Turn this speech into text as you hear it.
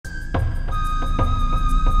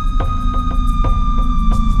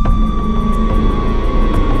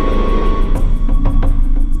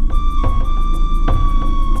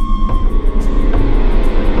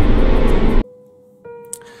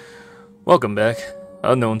Welcome back.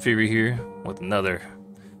 Unknown Fury here with another,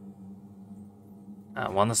 I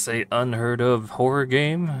want to say unheard of horror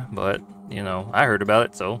game, but you know, I heard about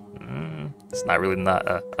it, so it's not really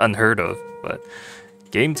not unheard of. But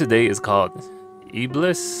game today is called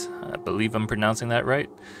Iblis. I believe I'm pronouncing that right.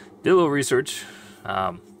 Did a little research,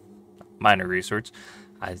 minor research.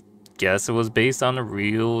 I guess it was based on a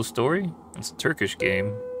real story. It's a Turkish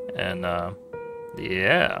game, and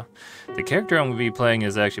yeah, the character I'm going to be playing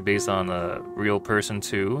is actually based on a real person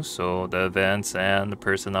too, so the events and the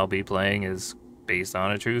person I'll be playing is based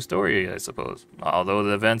on a true story, I suppose. Although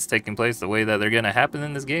the events taking place the way that they're going to happen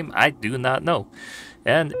in this game, I do not know.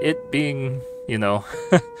 And it being, you know,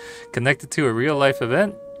 connected to a real life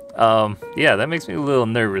event, yeah, that makes me a little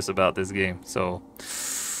nervous about this game. So,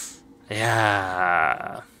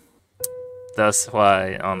 yeah. That's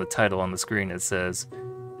why on the title on the screen it says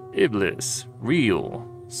Iblis,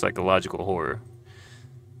 real psychological horror.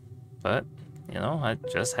 But, you know, I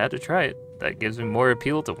just had to try it. That gives me more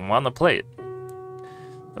appeal to want to play it.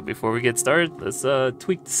 So before we get started, let's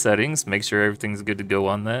tweak the settings, make sure everything's good to go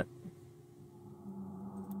on that.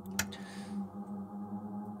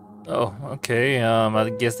 Oh, okay, I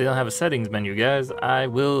guess they don't have a settings menu, guys. I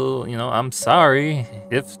will, you know, I'm sorry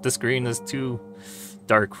if the screen is too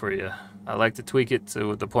dark for you. I like to tweak it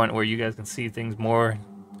to the point where you guys can see things more.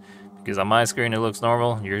 Because on my screen it looks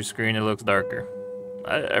normal, your screen it looks darker.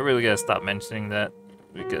 I really gotta stop mentioning that,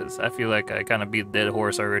 because I feel like I kind of beat a dead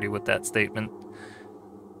horse already with that statement.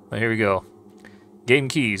 But here we go. Game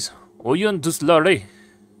keys. Oyun duslare.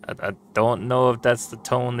 I don't know if that's the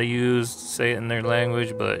tone they use to say it in their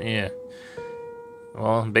language, but yeah.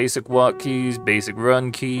 Well, basic walk keys, basic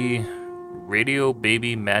run key, radio,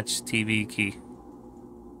 baby, match, TV key.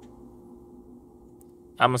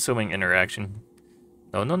 I'm assuming interaction.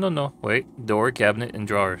 No. Wait. Door, cabinet, and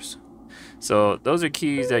drawers. So those are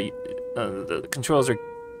keys that the controls are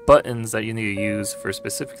buttons that you need to use for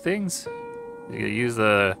specific things. You use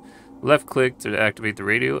the left click to activate the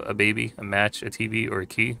radio, a baby, a match, a TV, or a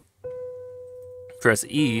key. Press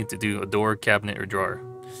E to do a door, cabinet, or drawer.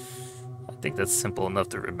 I think that's simple enough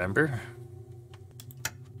to remember.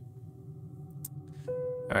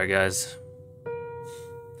 Alright guys.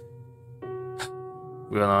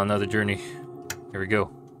 We're on another journey. Here we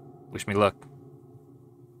go. Wish me luck.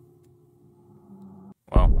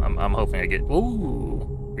 Well, I'm hoping I get...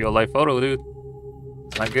 Ooh! Real life photo, dude.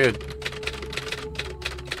 It's not good.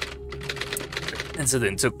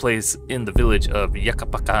 Incident took place in the village of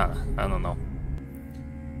Yakapaka. I don't know.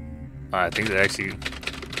 I think that actually...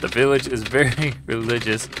 The village is very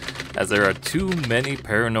religious, as there are too many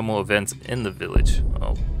paranormal events in the village.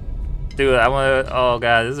 Oh. Dude, I wanna... Oh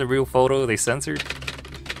god, this is a real photo they censored?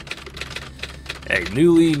 A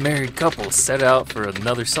newly married couple set out for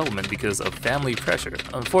another settlement because of family pressure.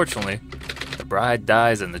 Unfortunately, the bride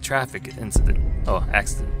dies in the traffic incident. Oh,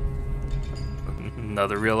 accident.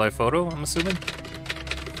 Another real-life photo, I'm assuming?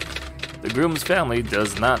 The groom's family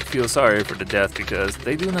does not feel sorry for the death because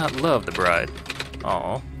they do not love the bride.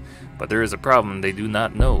 Aw, but there is a problem they do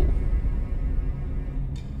not know.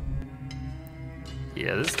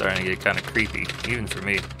 Yeah, this is starting to get kind of creepy, even for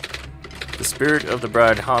me. The spirit of the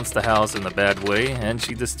bride haunts the house in a bad way, and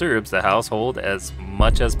she disturbs the household as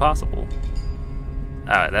much as possible.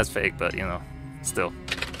 Alright, that's fake, but you know, still.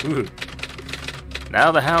 Ooh.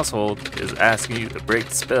 Now the household is asking you to break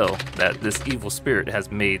the spell that this evil spirit has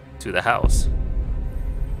made to the house.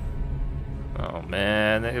 Oh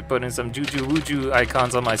man, they're putting some juju wuju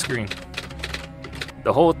icons on my screen.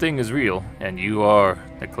 The whole thing is real, and you are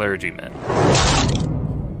the clergyman.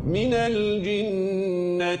 من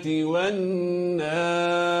الجنة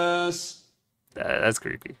والناس. That's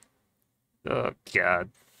creepy. Oh god.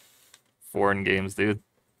 Foreign games, dude.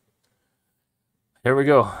 Here we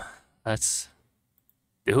go. Let's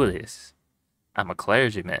do this. I'm a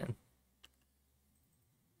clergyman.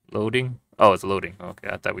 Loading? Oh, it's loading. Okay,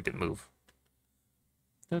 I thought we didn't move.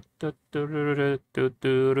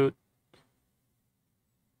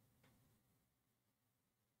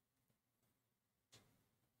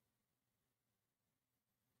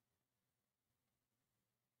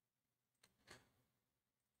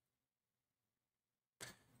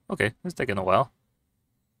 Okay, it's taking a while.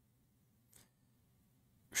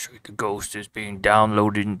 So the ghost is being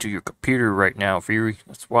downloaded into your computer right now, Fury.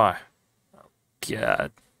 That's why. Oh,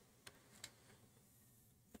 God.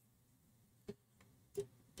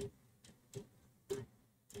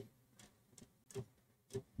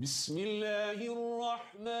 بسم الله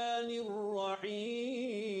الرحمن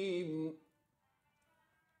الرحيم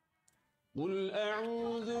قل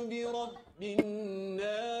أعوذ برب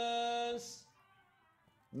الناس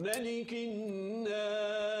ملك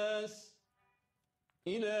الناس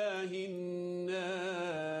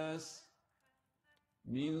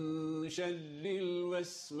شر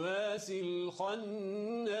الوسواس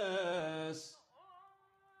الخناس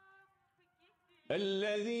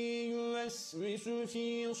الذي يوسوس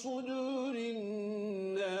في صدور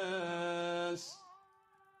الناس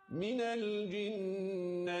من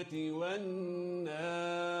الجنة والناس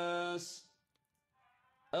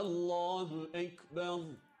الله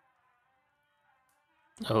أكبر.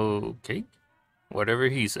 Okay. Whatever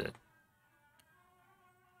he said.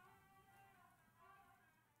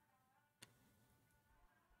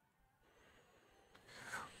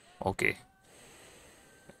 Okay.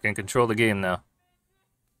 I can control the game now.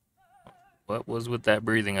 What was with that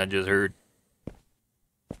breathing I just heard?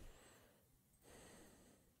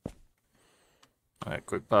 Alright,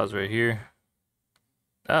 quick pause right here.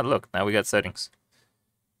 Ah, look, now we got settings.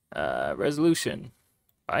 Resolution.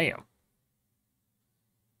 Bam.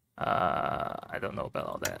 I don't know about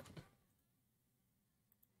all that.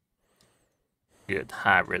 Good,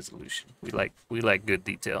 high resolution. We like good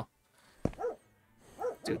detail.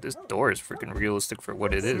 Dude, this door is freaking realistic for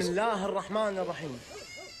what it is.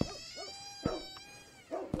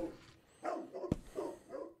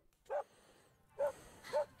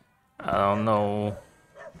 I don't know.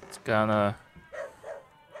 It's kinda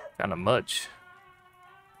much.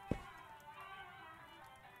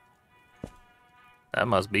 That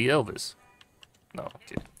must be Elvis. No,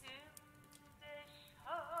 okay.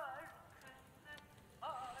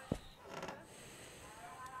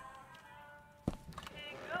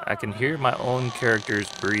 I can hear my own character's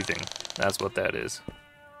breathing. That's what that is.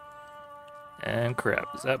 And crap,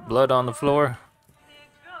 is that blood on the floor?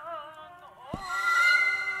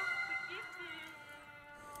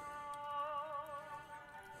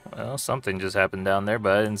 Well, something just happened down there,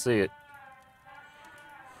 but I didn't see it.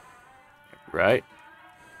 Right?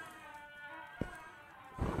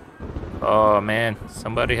 Oh man,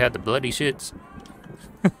 somebody had the bloody shits.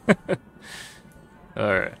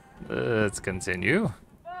 Alright, let's continue.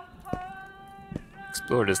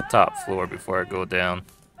 Explore this top floor before I go down.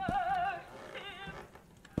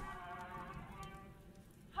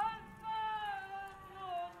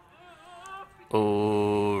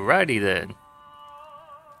 Alrighty then.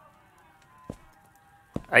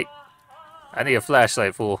 I need a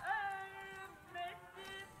flashlight, fool.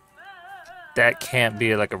 That can't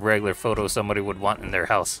be like a regular photo somebody would want in their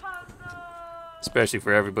house. Especially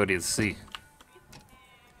for everybody to see.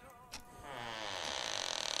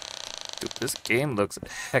 Dude, this game looks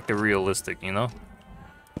hecka realistic, you know?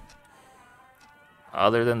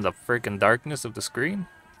 Other than the freaking darkness of the screen?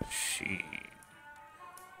 Shit.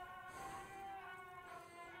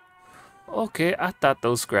 Okay, I thought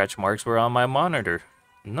those scratch marks were on my monitor.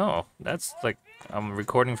 No, that's like I'm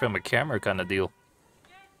recording from a camera kind of deal.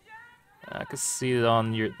 I can see it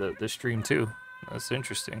on the stream too. That's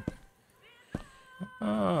interesting. Oh,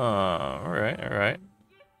 alright.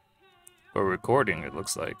 For recording, it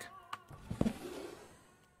looks like.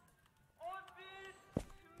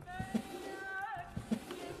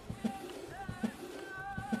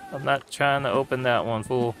 I'm not trying to open that one,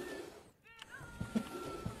 fool.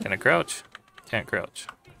 Can I crouch? Can't crouch.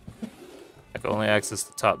 I can only access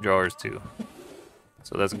the top drawers too.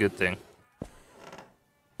 So that's a good thing.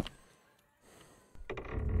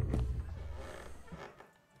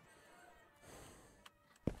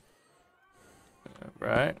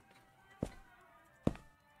 Right.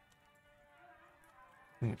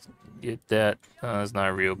 Get that. That's not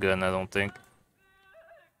a real gun, I don't think.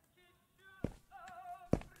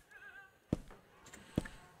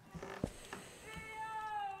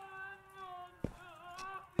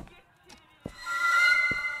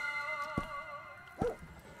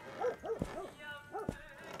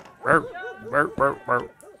 Burp.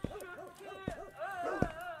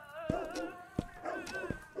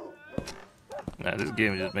 Nah, this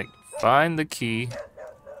game just make find the key.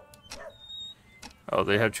 Oh,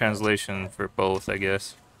 they have translation for both, I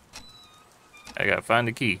guess. I gotta find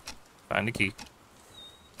the key. Find the key.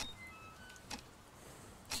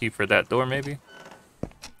 Key for that door, maybe?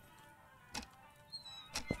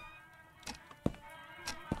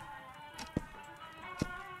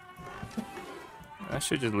 I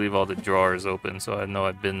should just leave all the drawers open so I know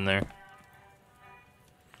I've been there.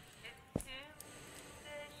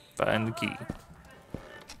 Find the key.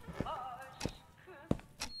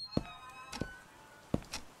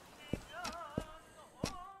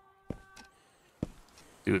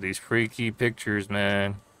 Dude, these freaky pictures,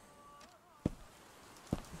 man.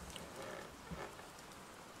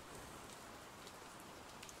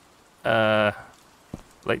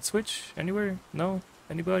 Light switch anywhere? No?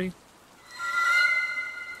 Anybody?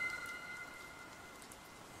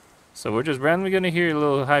 So we're just randomly gonna hear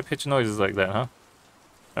little high-pitched noises like that, huh?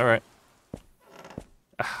 Alright.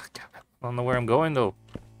 I don't know where I'm going though.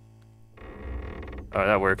 Oh,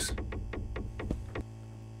 that works.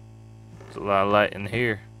 There's a lot of light in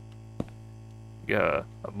here. You got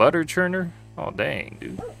a butter churner? Oh dang,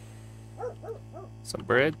 dude. Some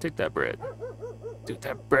bread? Take that bread. Dude,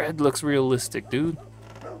 that bread looks realistic, dude.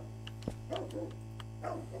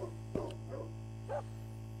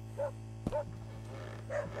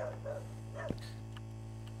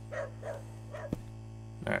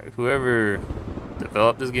 Alright, whoever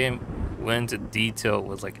developed this game went into detail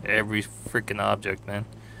with like every freaking object, man.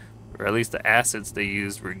 Or at least the assets they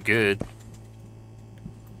used were good.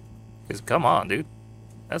 Because come on, dude.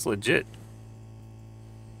 That's legit.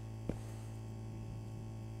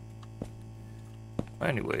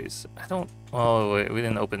 Anyways, I don't... Oh, wait, we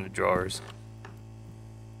didn't open the drawers.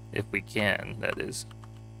 If we can, that is.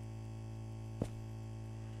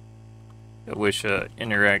 I wish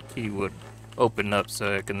interact key would open up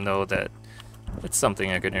so I can know that it's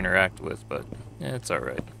something I could interact with, but yeah, it's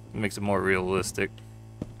alright. It makes it more realistic.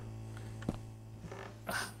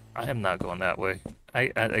 I am not going that way. I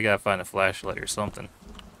gotta find a flashlight or something.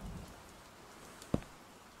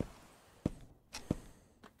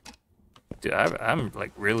 Dude, I'm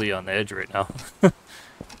like really on the edge right now.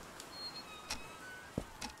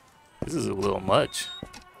 This is a little much.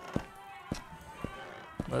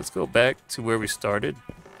 Let's go back to where we started.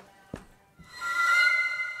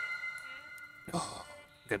 Oh,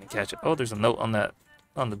 gonna catch it. Oh, there's a note on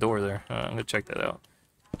the door there. I'm gonna check that out.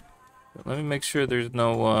 But let me make sure there's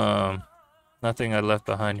no nothing I left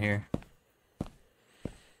behind here.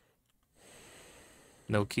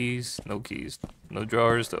 No keys, no keys, no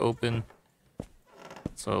drawers to open.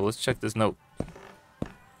 So let's check this note.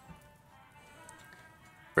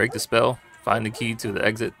 Break the spell, find the key to the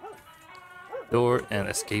exit door, and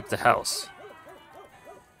escape the house.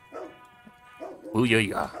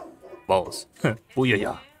 Booyah. Balls.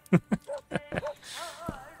 Booyah.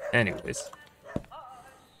 Anyways.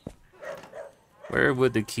 Where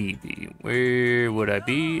would the key be? Where would I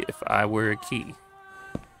be if I were a key?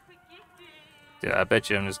 Dude, I bet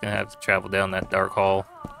you I'm just gonna have to travel down that dark hall.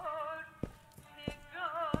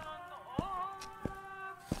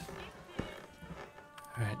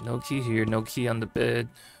 Alright, no key here, no key on the bed.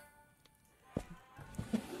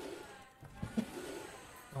 I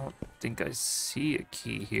don't think I see a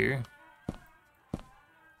key here.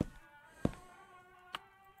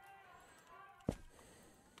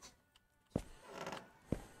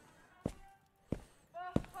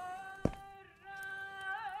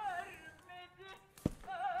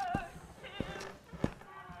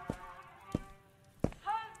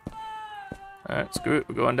 Alright, screw it.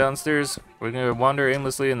 We're going downstairs. We're gonna wander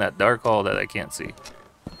aimlessly in that dark hall that I can't see.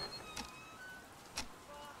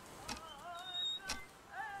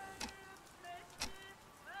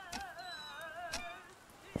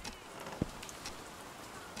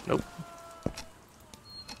 Nope.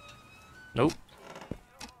 Nope.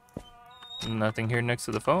 Nothing here next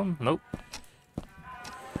to the phone? Nope.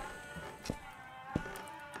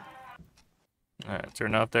 Alright,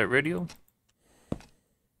 turn off that radio.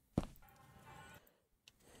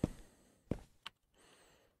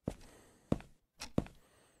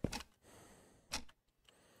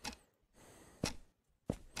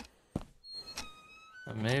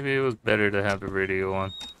 Maybe it was better to have the radio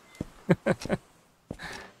on. God,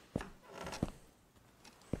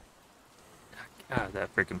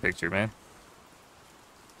 that freaking picture, man.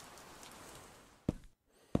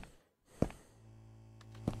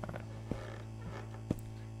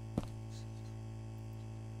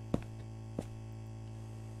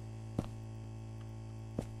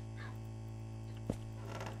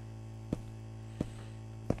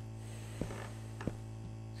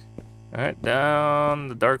 Alright, down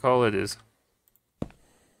the dark hall it is.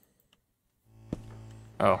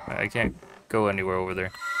 Oh, I can't go anywhere over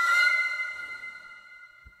there.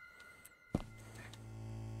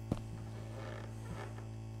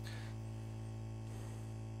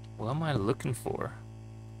 What am I looking for?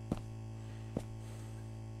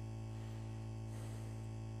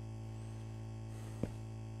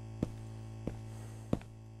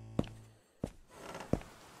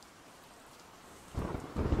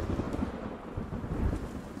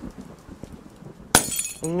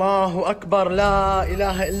 Allahu Akbar, la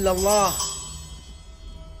ilaha illallah.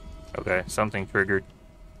 Okay, something triggered.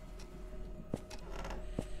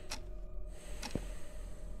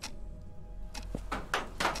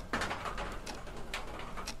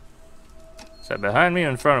 Is that behind me or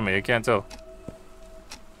in front of me? I can't tell.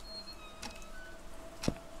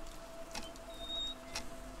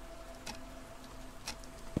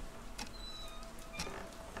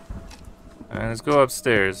 Alright, let's go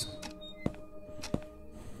upstairs.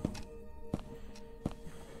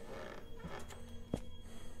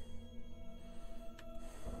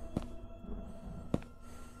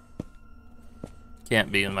 can't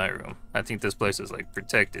be in my room. I think this place is like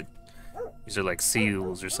protected. These are like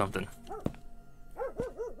seals or something.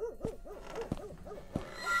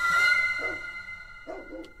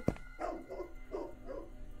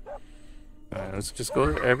 Alright, let's just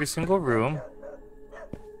go to every single room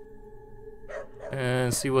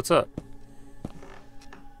and see what's up.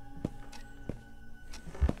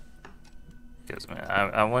 Because man,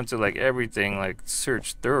 I went to like everything, like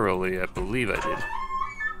searched thoroughly. I believe I did.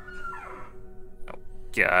 Oh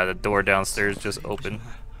god, the door downstairs just opened.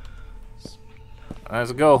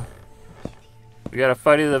 Let's go. We gotta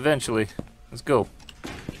fight it eventually. Let's go.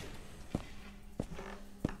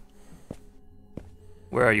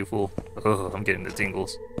 Where are you, fool? Oh, I'm getting the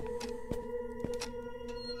tingles.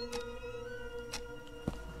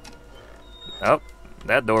 Oh,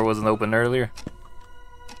 that door wasn't open earlier.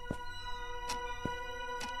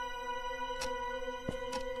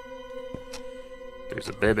 There's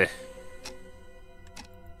a baby.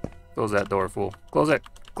 Close that door, fool. Close it.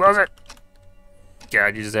 Close it.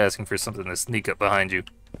 God, you're just asking for something to sneak up behind you.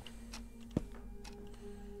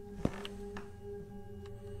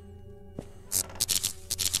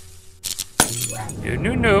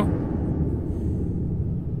 No.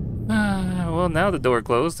 Well, now the door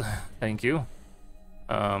closed. Thank you.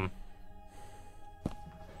 Oh,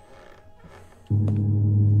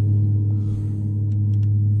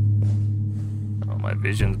 my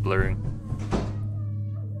vision's blurring.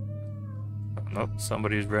 Oh, nope,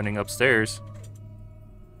 somebody's running upstairs.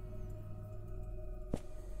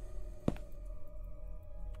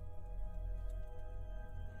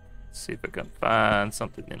 Let's see if I can find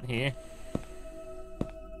something in here.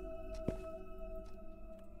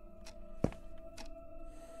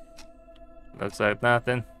 Looks like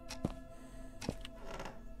nothing.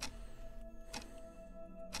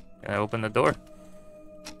 Can I open the door?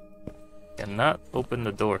 Cannot open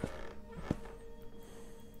the door.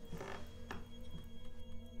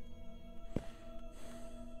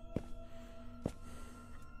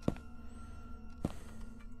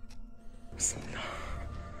 Bismillah.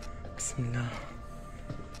 Bismillah.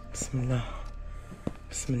 Bismillah.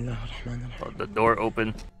 Bismillah ar-Rahman ar-Rahim. Oh, the door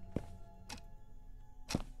open.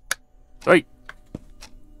 Hey!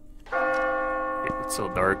 It's so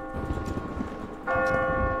dark.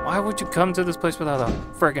 Why would you come to this place without a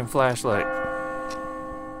freaking flashlight?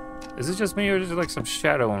 Is it just me or is there like some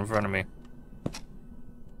shadow in front of me?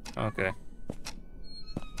 Okay.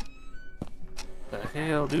 The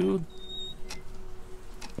hell, dude?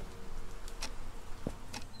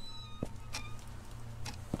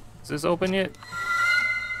 Is this open yet?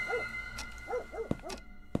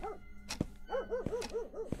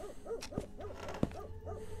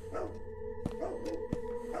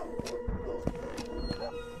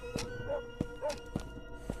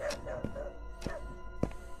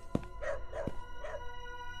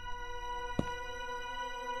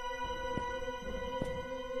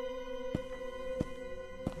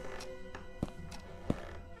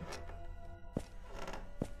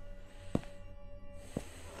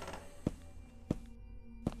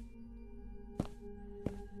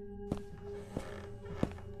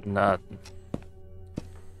 Nothing.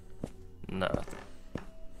 Nothing.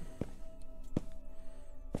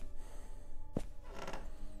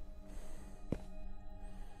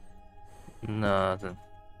 Nothing.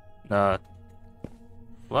 Nothing.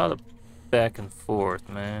 A lot of back and forth,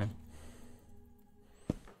 man.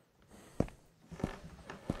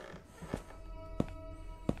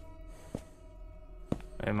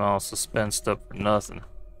 I'm all suspensed up for nothing.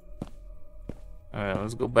 Alright,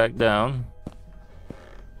 let's go back down.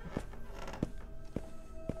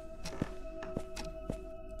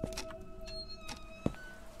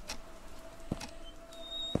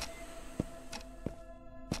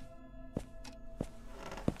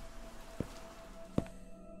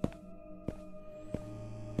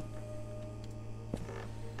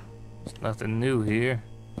 Nothing new here.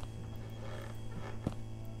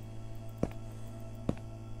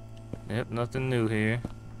 Yep, nothing new here.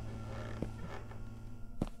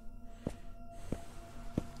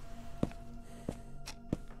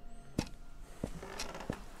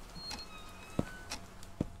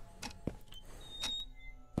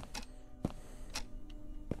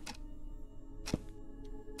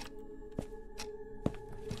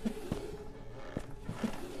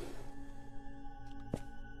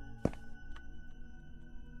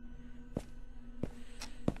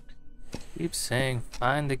 Keep saying,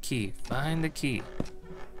 find the key, find the key.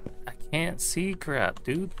 I can't see crap,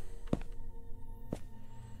 dude.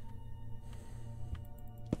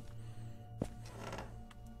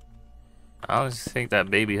 I honestly think that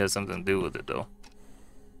baby has something to do with it, though.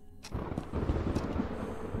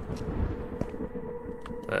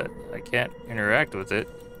 but I can't interact with it.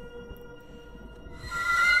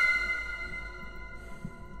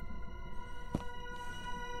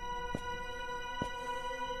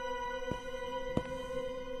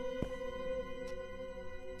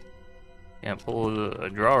 Can't pull a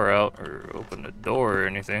drawer out or open the door or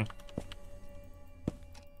anything.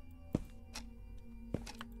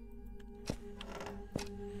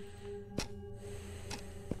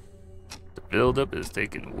 The build-up is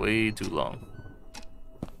taking way too long.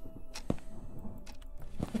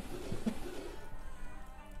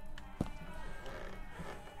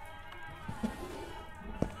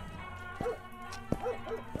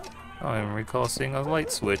 I don't even recall seeing a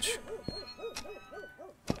light switch.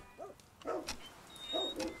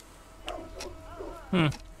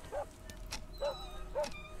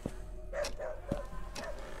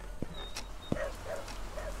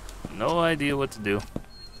 No idea what to do.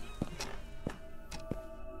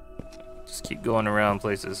 Just keep going around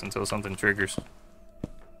places until something triggers.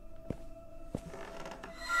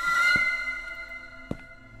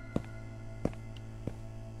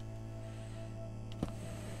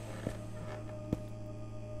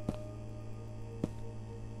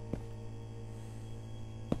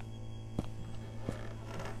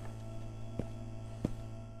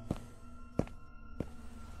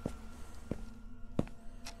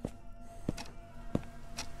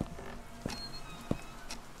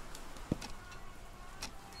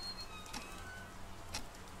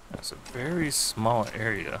 It's a very small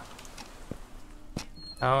area.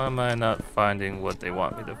 How am I not finding what they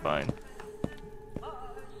want me to find?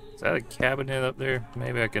 Is that a cabinet up there?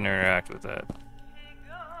 Maybe I can interact with that.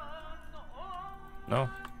 No?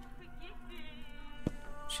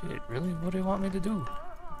 Shit, really? What do they want me to do?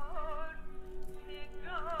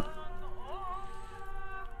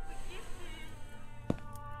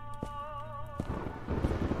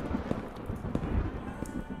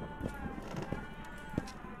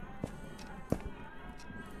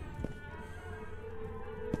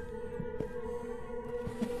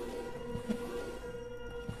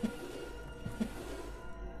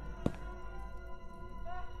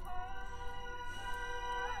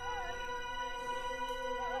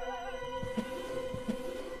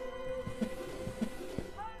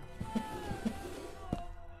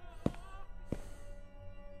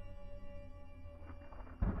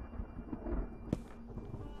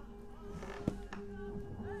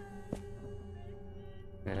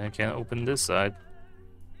 And I can't open this side.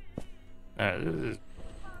 Alright, this is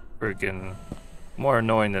freaking more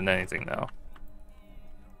annoying than anything now.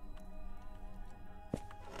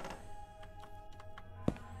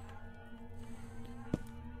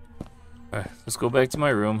 Alright, let's go back to my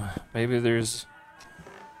room. Maybe there's...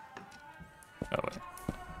 Oh wait.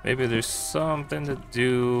 Maybe there's something to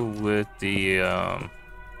do with the, that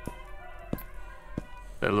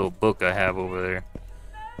little book I have over there.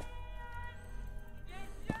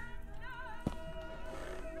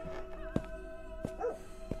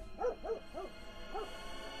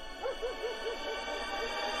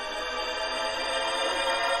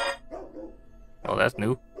 Oh, that's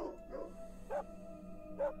new.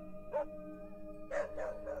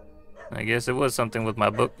 I guess it was something with my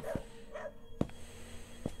book.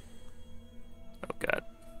 Oh, God.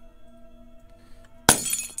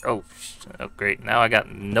 Oh, great. Now I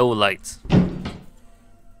got no lights.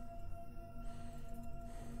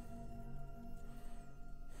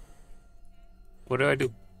 What do I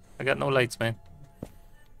do? I got no lights, man.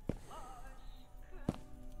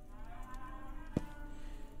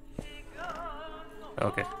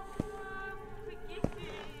 Okay.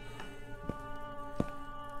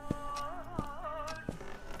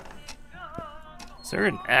 Is there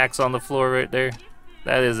an axe on the floor right there?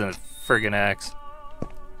 That isn't a friggin' axe.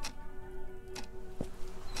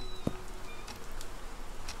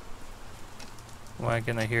 Why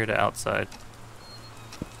can I hear it outside?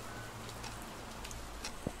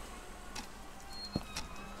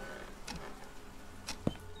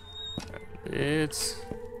 It's...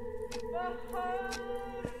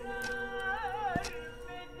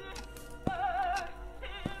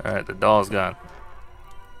 Alright, the doll's gone.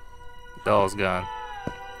 The doll's gone.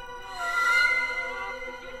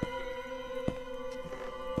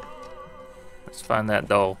 Let's find that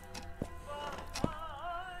doll.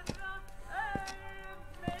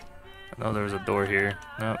 I know there was a door here.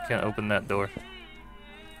 No, can't open that door.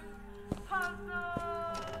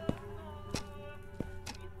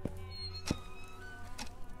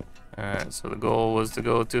 Alright, so the goal was to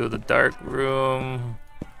go to the dark room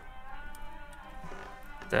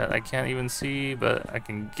that I can't even see, but I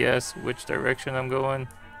can guess which direction I'm going.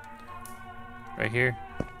 Right here.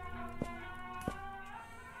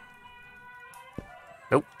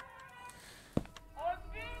 Nope.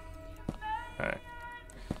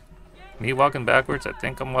 Me walking backwards? I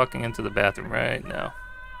think I'm walking into the bathroom right now.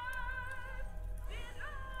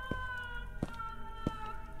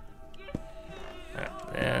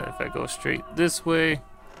 Alright, and if I go straight this way,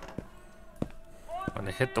 I'm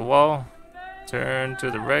gonna hit the wall, turn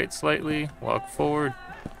to the right slightly, walk forward,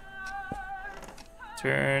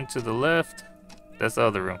 turn to the left. That's the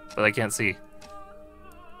other room, but I can't see.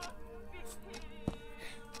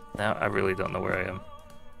 Now I really don't know where I am.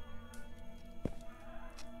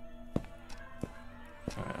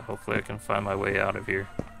 Alright, hopefully I can find my way out of here.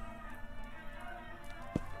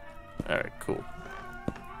 Alright, cool.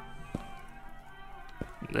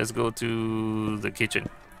 Let's go to the kitchen.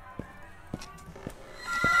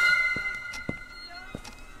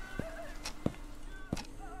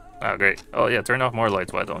 Oh, great. Oh, yeah, turn off more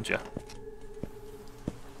lights, why don't you?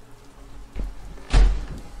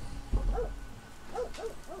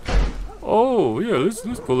 Oh, yeah,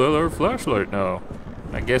 let's pull out our flashlight now.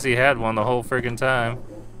 I guess he had one the whole friggin' time.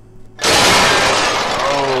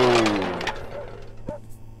 Oh.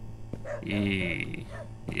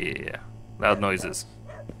 Yeah. Loud noises.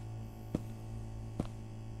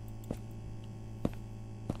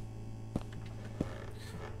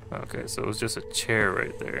 Okay, so it was just a chair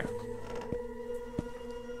right there.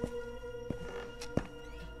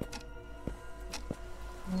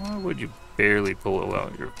 Why would you barely pull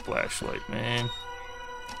out your flashlight, man?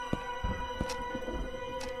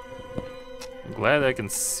 I'm glad I can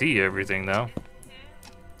see everything now.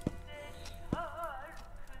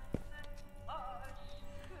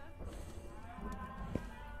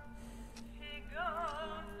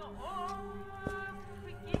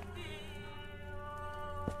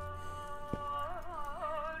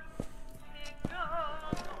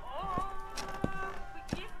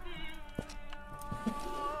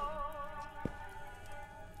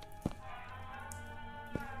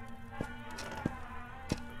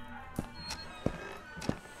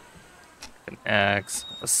 Axe,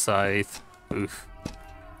 a scythe, oof.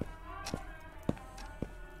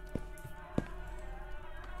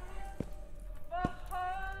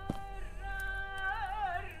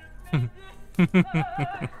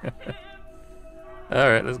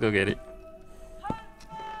 Alright, let's go get it.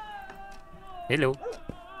 Hello.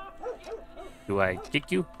 Do I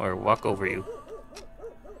kick you or walk over you?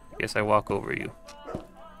 I guess I walk over you.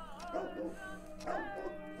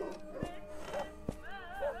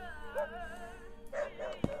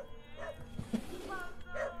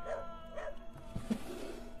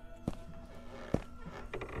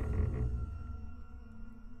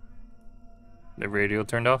 The radio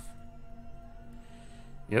turned off?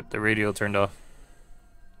 Yep, the radio turned off.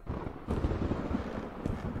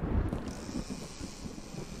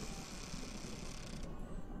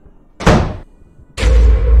 I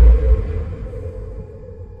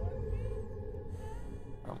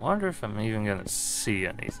wonder if I'm even gonna see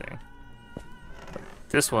anything.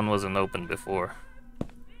 This one wasn't open before.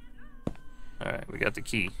 Alright, we got the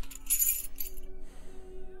key.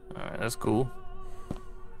 Alright, that's cool.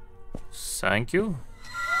 Thank you.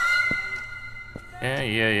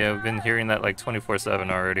 Yeah, we've been hearing that like 24/7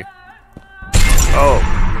 already. Oh,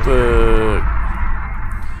 good.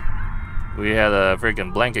 We had a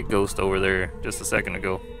freaking blanket ghost over there just a second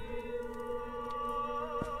ago.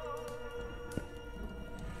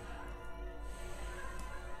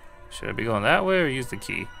 Should I be going that way or use the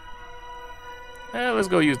key? Let's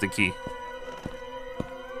go use the key.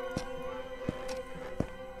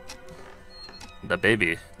 The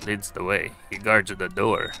baby leads the way. He guards the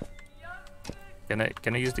door. Can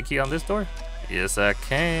I use the key on this door? Yes, I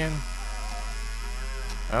can.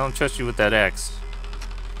 I don't trust you with that axe.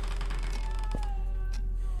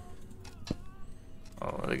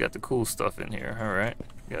 Oh, they got the cool stuff in here. All right,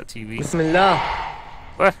 got a TV. Bismillah.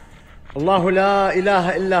 What? الله لا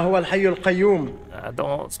إله إلا هو الحي القيوم. I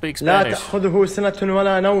don't speak لا Spanish. تأخذه سنة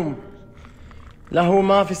ولا نوم. له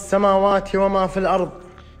ما في السماوات وما في الأرض.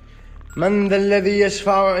 من ذا الذي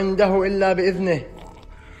يشفع عنده إلا بإذنه.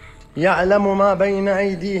 يعلم ما بين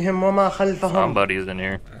أيديهم وما خلفهم. Somebody's in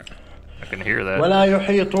here. I can hear that. ولا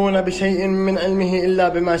يحيطون بشيء من علمه إلا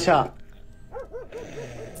بما شاء.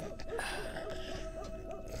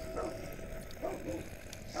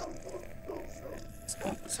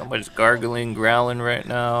 Somebody's gargling, growling right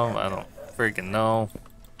now. I don't freaking know.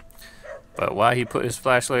 But why he put his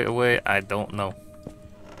flashlight away, I don't know.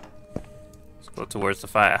 Let's go towards the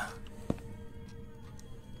fire.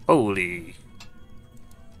 Holy.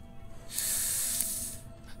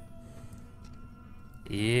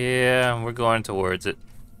 Yeah, we're going towards it.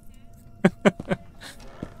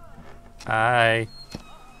 Hi.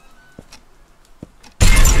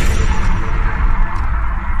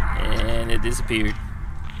 And it disappeared.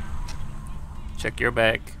 Check your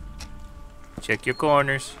back. Check your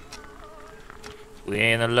corners. We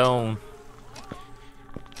ain't alone.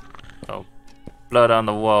 Oh, blood on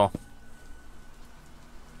the wall.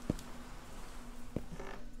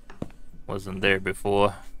 Wasn't there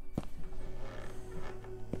before.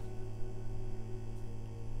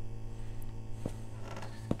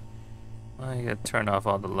 Well, you gotta turn off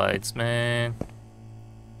all the lights, man.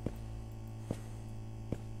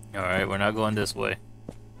 Alright, we're not going this way.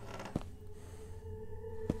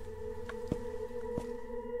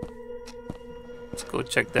 Let's go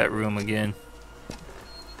check that room again.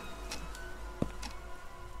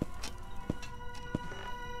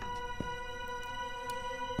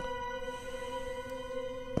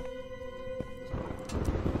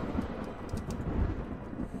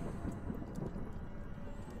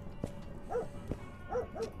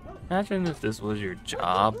 Imagine if this was your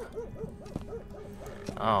job.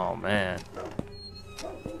 Oh man.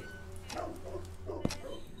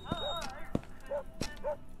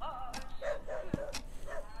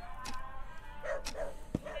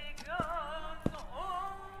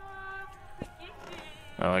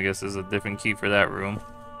 Oh, I guess there's a different key for that room.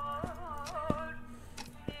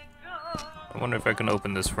 I wonder if I can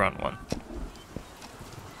open this front one.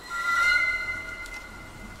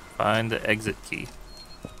 Find the exit key.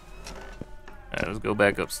 Alright, let's go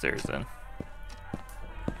back upstairs then.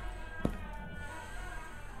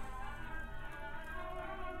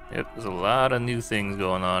 Yep, there's a lot of new things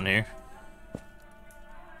going on here.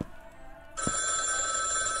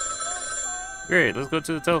 Great, let's go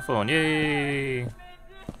to the telephone. Yay!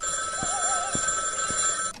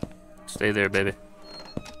 Stay there, baby.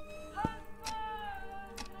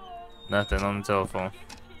 Nothing on the telephone.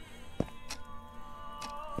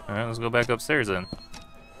 Alright, let's go back upstairs then.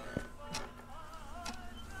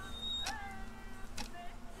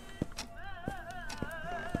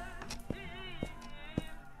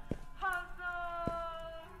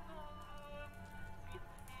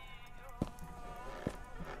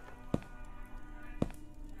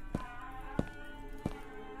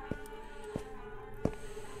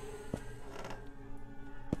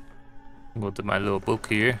 Go to my little book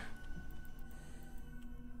here.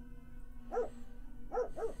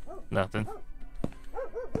 Nothing.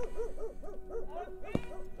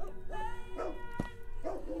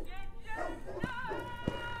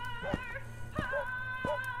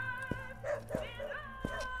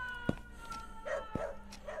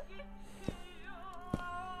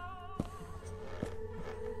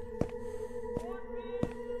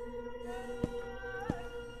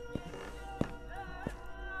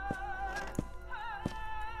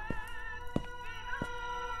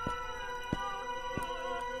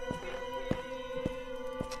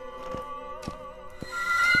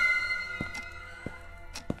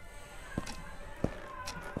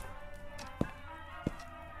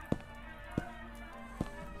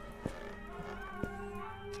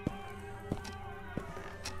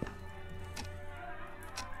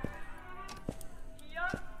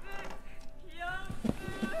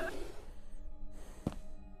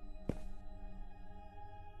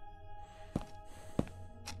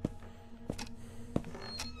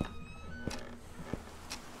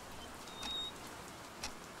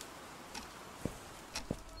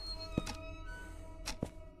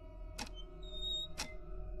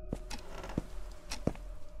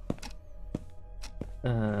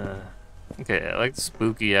 Okay, I like the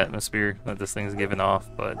spooky atmosphere that this thing's giving off,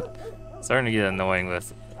 but it's starting to get annoying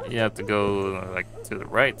with you have to go like to the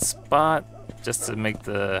right spot just to make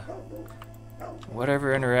the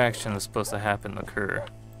whatever interaction is supposed to happen occur.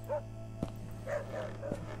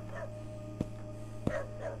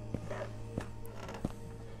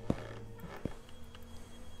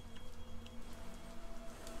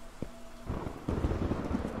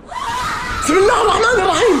 بسم الله الرحمن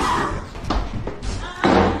الرحيم.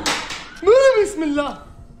 بسم الله.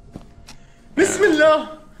 بسم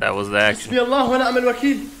الله. That was the action. حسبي الله ونعم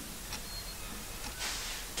الوكيل.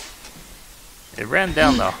 It ran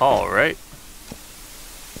down the hall, right?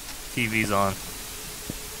 TV's on.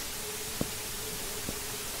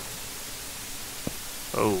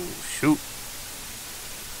 Oh, shoot.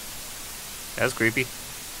 That's creepy.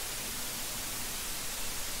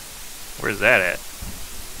 Where's that at?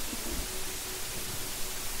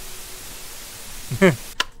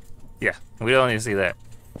 Yeah, we don't need to see that.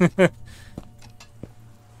 It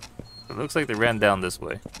looks like they ran down this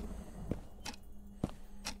way.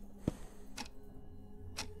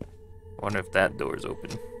 Wonder if that door's open.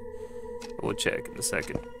 We'll check in a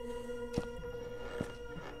second.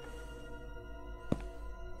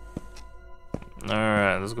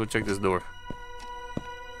 Alright, let's go check this door.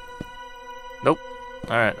 Nope.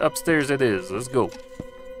 Alright, upstairs it is. Let's go.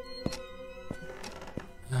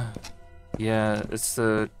 Yeah, it's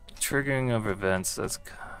the triggering of events that's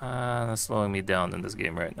kind of slowing me down in this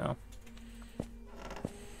game right now.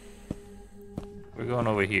 We're going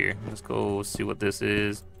over here. Let's go see what this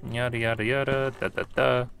is. Yada yada yada. Da da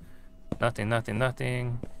da. Nothing, nothing,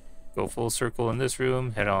 nothing. Go full circle in this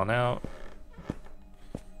room. Head on out.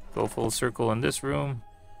 Go full circle in this room.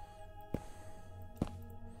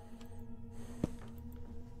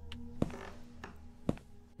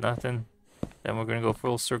 Nothing. Then we're gonna go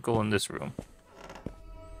full circle in this room.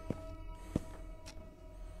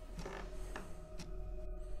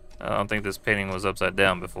 I don't think this painting was upside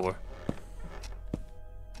down before.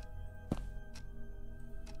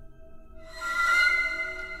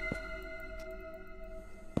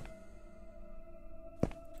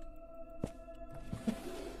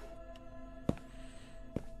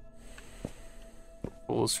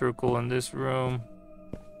 Full circle in this room.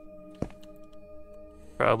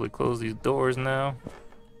 Probably close these doors now.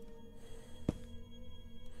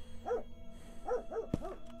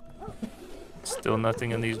 Still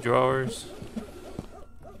nothing in these drawers.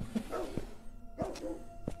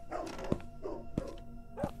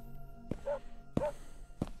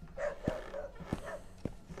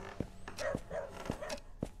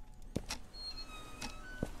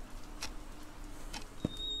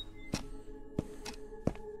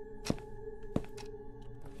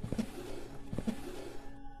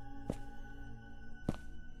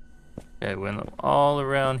 Okay, went all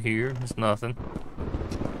around here. There's nothing.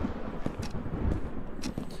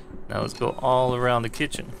 Now let's go all around the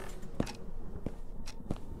kitchen.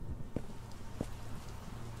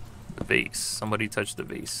 The vase. Somebody touch the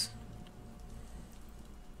vase.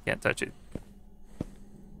 Can't touch it.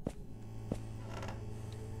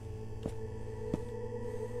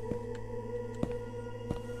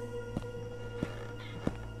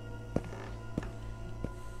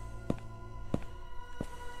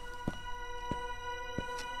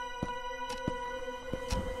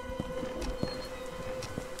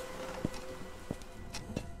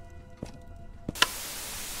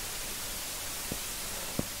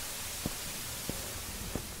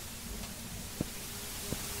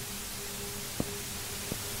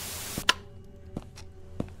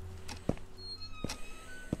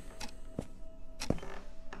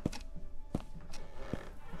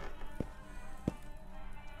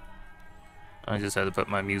 I just had to put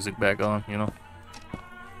my music back on, you know.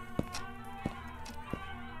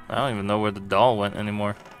 I don't even know where the doll went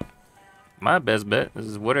anymore. My best bet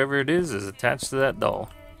is whatever it is attached to that doll.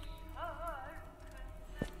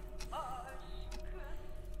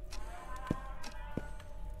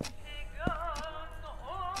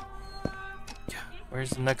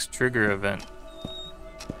 Where's the next trigger event?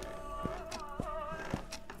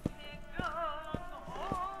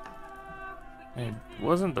 It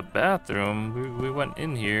wasn't the bathroom. We went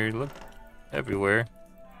in here, looked everywhere.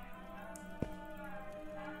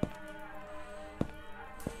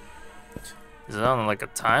 Is it on like a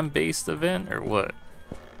time-based event or what?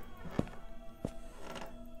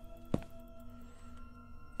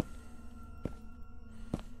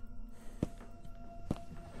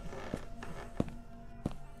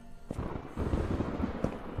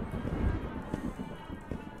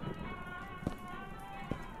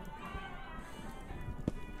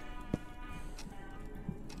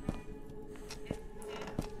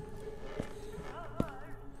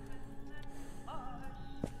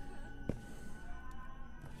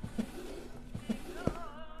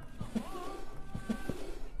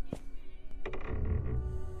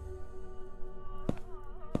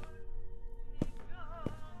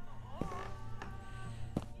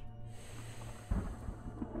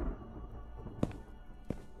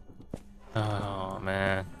 Oh,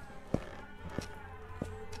 man.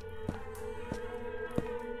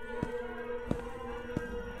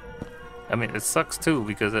 I mean, it sucks too,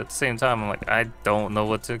 because at the same time, I'm like, I don't know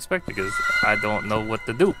what to expect because I don't know what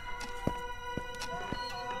to do.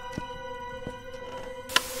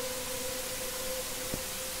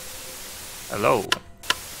 Hello.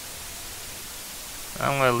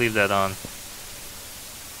 I'm gonna leave that on.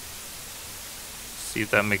 See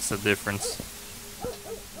if that makes a difference.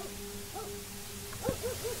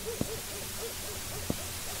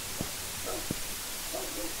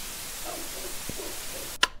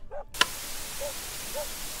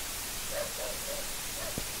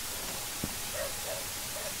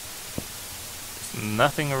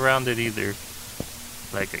 Nothing around it either,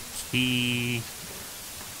 like a key.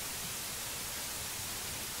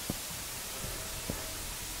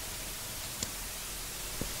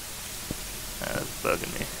 That's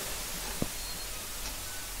bugging me.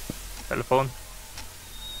 Telephone.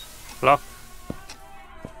 Block.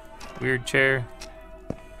 Weird chair.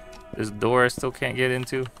 This door I still can't get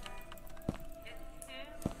into.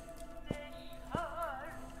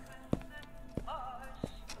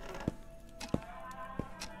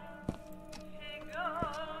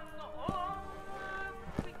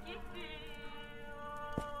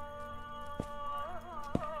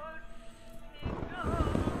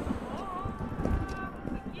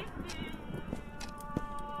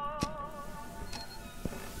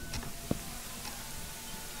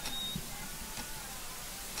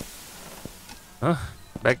 Huh?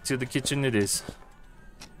 Back to the kitchen it is.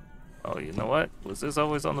 Oh, you know what? Was this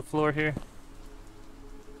always on the floor here?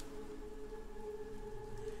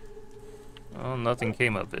 Oh, nothing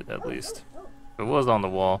came of it, at least. If it was on the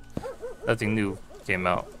wall, nothing new came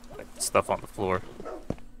out. Like stuff on the floor.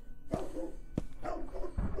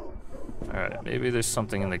 Alright, maybe there's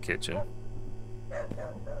something in the kitchen.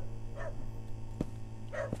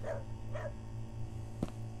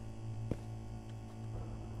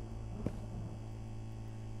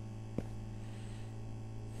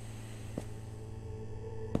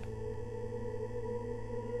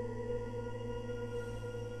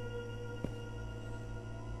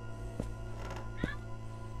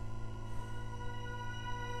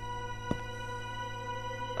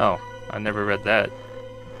 Oh, I never read that.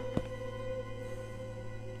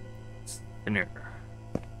 Spinner.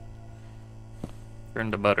 Turn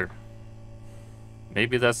to butter.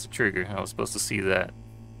 Maybe that's the trigger. I was supposed to see that.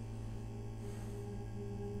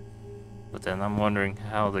 But then I'm wondering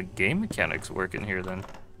how the game mechanics work in here then.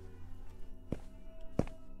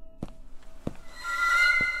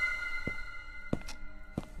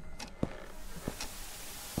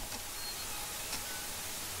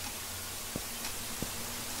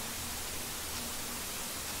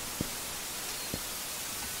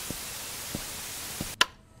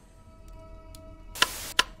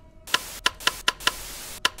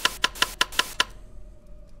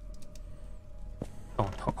 Oh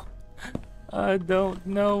no. I don't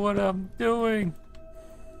know what I'm doing.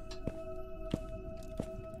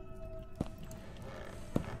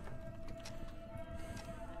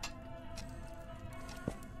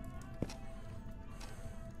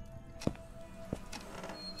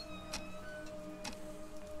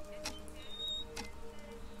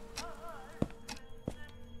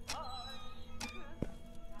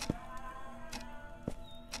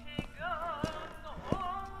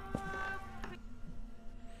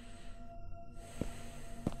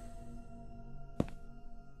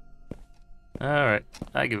 Alright,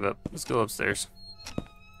 I give up. Let's go upstairs.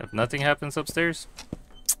 If nothing happens upstairs,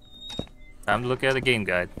 time to look at a game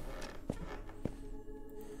guide.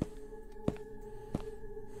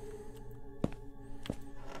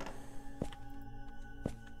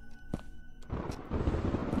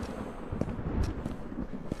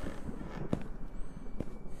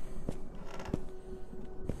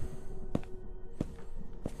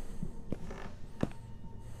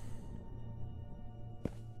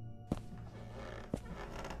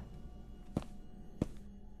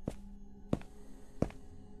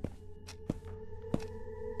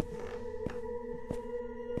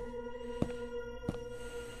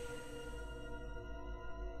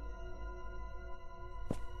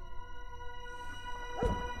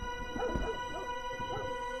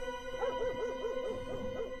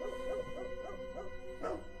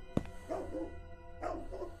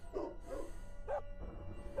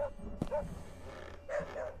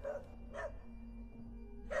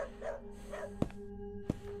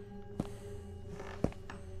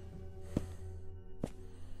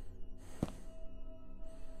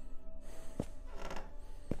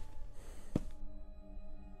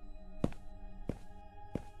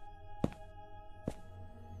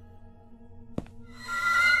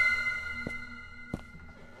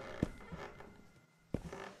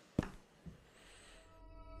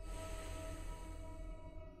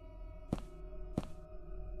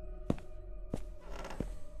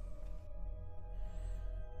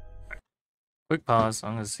 Quick pause.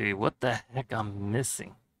 I'm gonna see what the heck I'm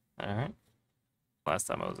missing. Alright. Last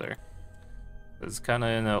time I was there. It's kind of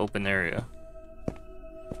in an open area.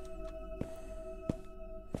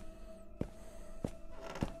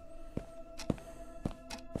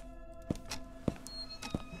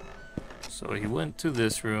 So he went to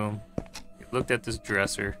this room. He looked at this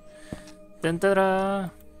dresser. Dun da da!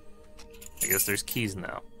 I guess there's keys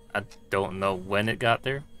now. I don't know when it got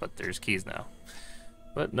there, but there's keys now.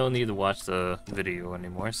 But no need to watch the video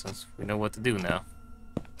anymore since we know what to do now.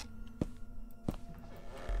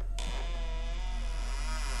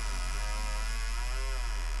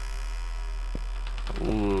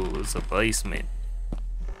 Ooh, it's a basement.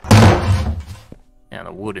 And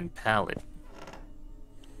a wooden pallet.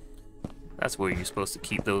 That's where you're supposed to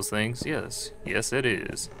keep those things. Yes. Yes, it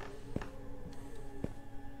is.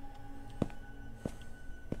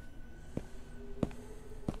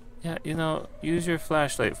 Yeah, you know, use your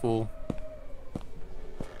flashlight, fool.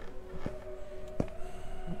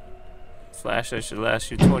 Flashlight should last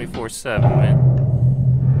you 24/7, man.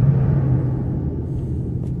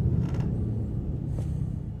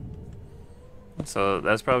 So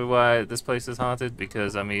that's probably why this place is haunted,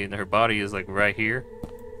 because I mean her body is like right here.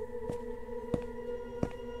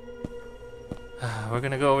 We're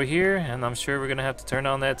gonna go over here, and I'm sure we're gonna have to turn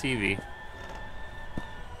on that TV.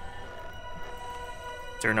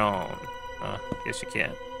 Turn on. Guess you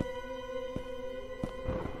can't.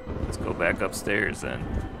 Let's go back upstairs then.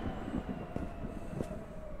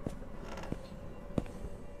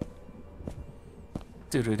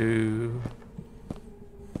 Do do do.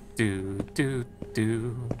 Do do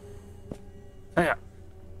do. Hiya.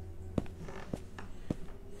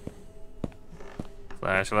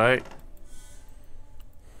 Flashlight.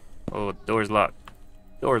 Oh, door's locked.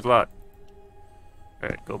 Door's locked.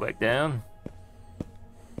 Alright, go back down.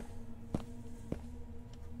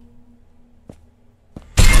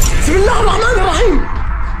 بسم الله الرحمن الرحيم.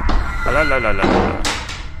 La la la la la.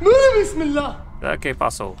 بسم الله. ¿Qué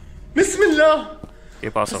pasó? بسم الله.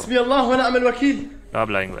 ¿Qué pasó? حسبي الله ونعم الوكيل. No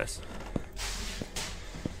habla inglés.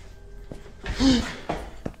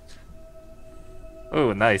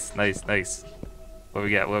 Oh, nice, nice, nice. What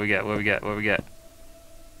we got? What we got? What we got? What we got?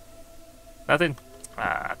 Nothing?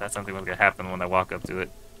 Ah, that's something was gonna happen when I walk up to it.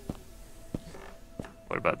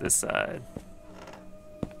 What about this side?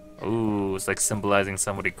 Ooh, it's like symbolizing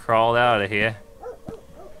somebody crawled out of here.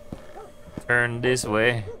 Turn this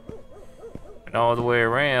way. And all the way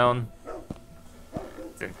around.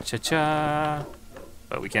 Cha-cha.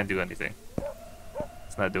 But we can't do anything.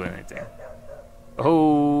 It's not doing anything.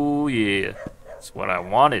 Oh, yeah. That's what I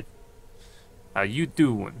wanted. How you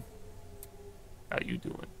doing? How you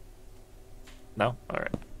doing? No?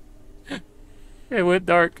 Alright. It went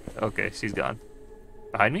dark. Okay, she's gone.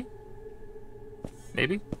 Behind me?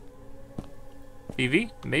 Maybe?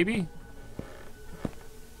 TV? Maybe?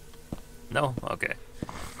 No? Okay.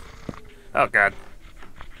 Oh, God.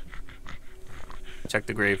 Check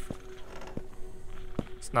the grave.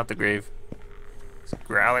 It's not the grave. It's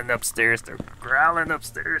growling upstairs. They're growling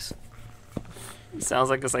upstairs. It sounds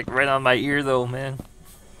like it's like right on my ear though, man.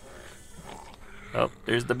 Oh,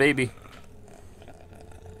 there's the baby.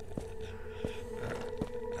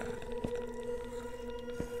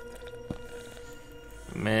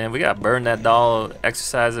 Man, we gotta burn that doll,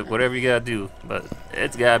 exercise it, whatever you gotta do. But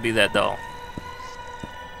it's gotta be that doll.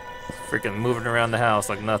 Freaking moving around the house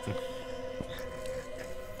like nothing.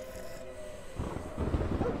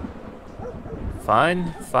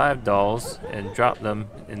 Find 5 dolls and drop them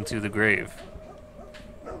into the grave.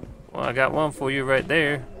 Well, I got one for you right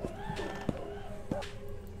there.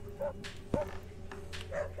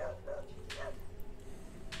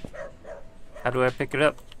 How do I pick it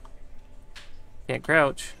up? Can't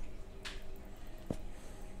crouch.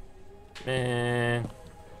 Man.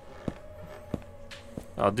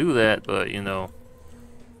 I'll do that, but you know,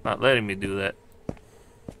 not letting me do that.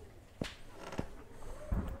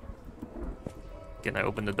 Can I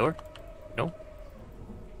open the door? No.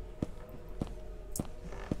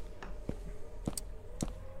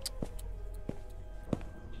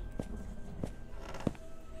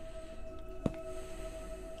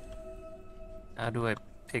 How do I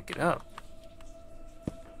pick it up?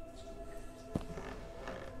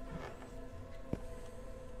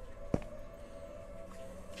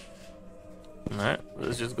 Alright,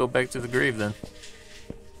 let's just go back to the grave then.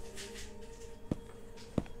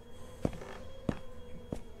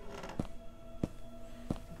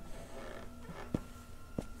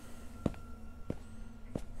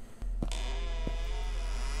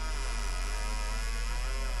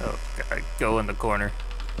 Oh, God, go in the corner.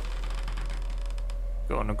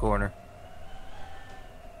 Go in the corner.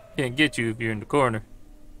 Can't get you if you're in the corner.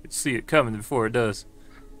 You see it coming before it does.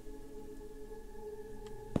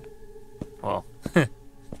 Well,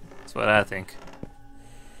 that's what I think.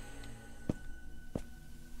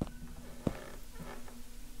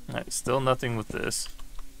 Alright, still nothing with this.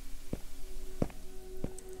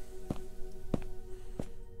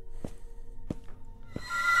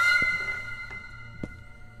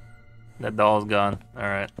 That doll's gone.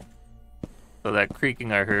 Alright. So that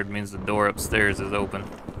creaking I heard means the door upstairs is open.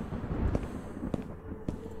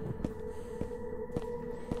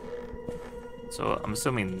 So I'm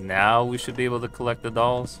assuming now we should be able to collect the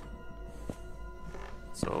dolls.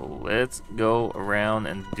 So let's go around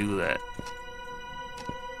and do that.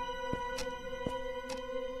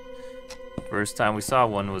 First time we saw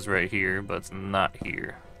one was right here, but it's not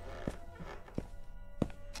here.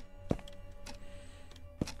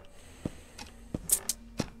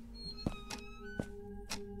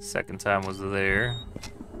 Second time was there.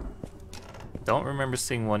 Don't remember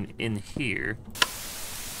seeing one in here.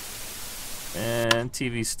 And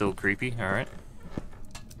TV's still creepy, alright.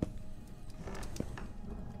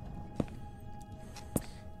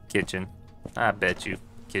 Kitchen. I bet you.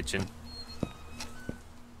 Kitchen.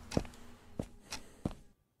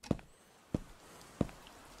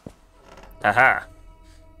 Haha!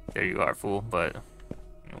 There you are, fool, but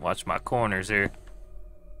watch my corners here.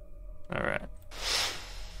 Alright.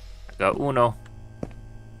 I got uno.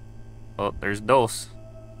 Oh, there's dos.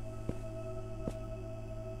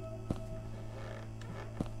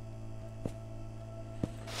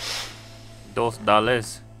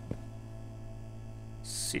 $2.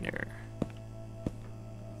 Sinner.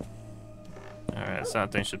 Alright,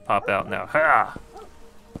 something should pop out now. Ha!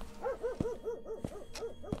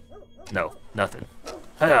 No, nothing.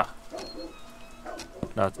 Ha!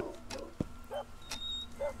 Nothing.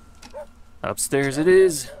 Upstairs it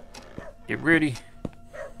is. Get ready.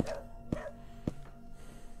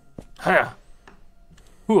 Ha!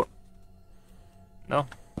 Hoo! No.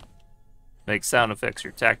 Make sound effects.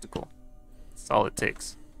 You're tactical. That's all it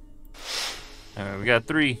takes. Alright, we got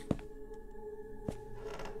 3.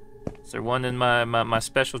 Is there one in my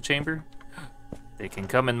special chamber? They can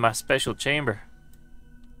come in my special chamber.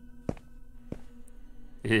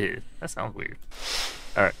 Ew, that sounds weird.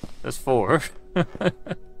 Alright, that's 4.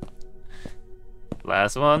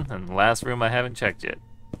 Last one, and the last room I haven't checked yet.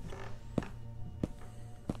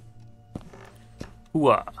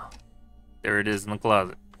 Hooah! There it is in the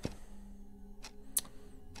closet.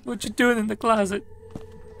 What you doing in the closet?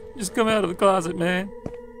 Just come out of the closet, man.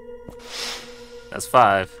 That's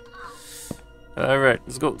 5. Alright,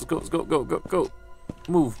 let's go, let's go, let's go, go, go, go.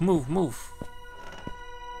 Move, move, move.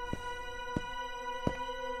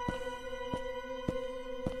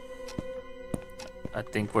 I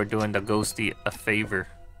think we're doing the ghosty a favor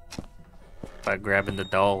by grabbing the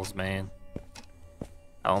dolls, man.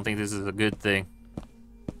 I don't think this is a good thing.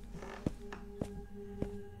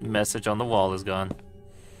 Message on the wall is gone.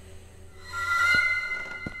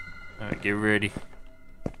 Alright, get ready.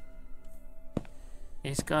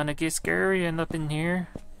 It's gonna get scary and up in here.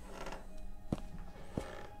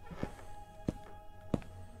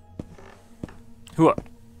 Hooah!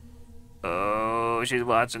 Oh, she's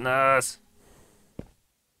watching us.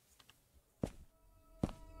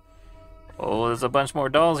 Oh, there's a bunch more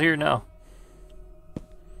dolls here now.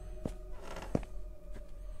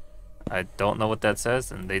 I don't know what that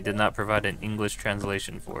says, and they did not provide an English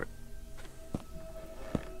translation for it.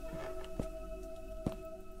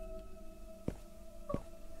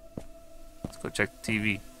 Let's go check the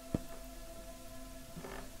TV.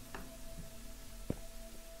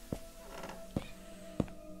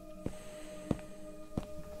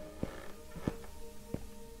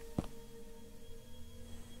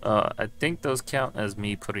 I think those count as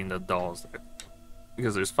me putting the dolls there,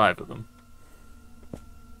 because there's 5 of them.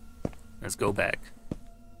 Let's go back.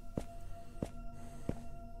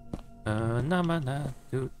 Na ma na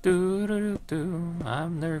do do do do.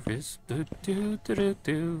 I'm nervous. Do do do do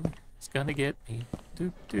do. It's gonna get me.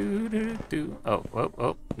 Do do do do. Oh, oh,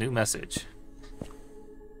 oh! New message.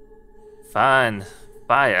 Find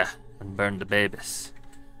fire and burn the babies.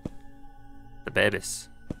 The babies.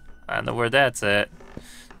 I know where that's at.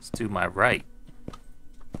 It's to my right.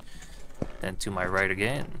 Then to my right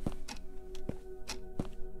again.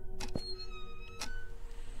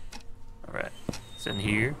 Alright. It's in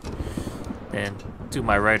here. Then to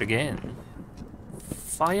my right again.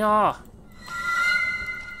 Fire!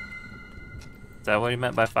 Is that what he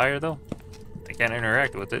meant by fire, though? They can't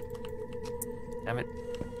interact with it. Damn it.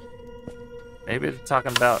 Maybe they're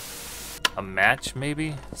talking about a match,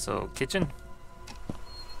 maybe? So, kitchen?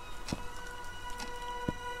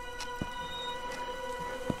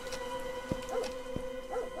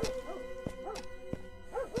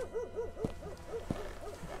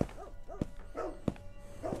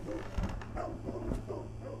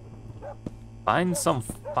 Find some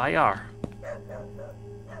fire.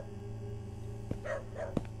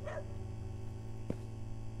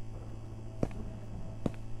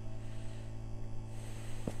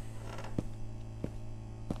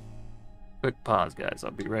 Quick pause, guys.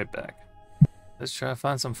 I'll be right back. Let's try to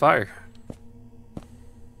find some fire.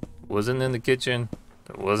 Wasn't in the kitchen.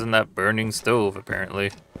 There wasn't that burning stove,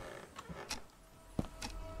 apparently.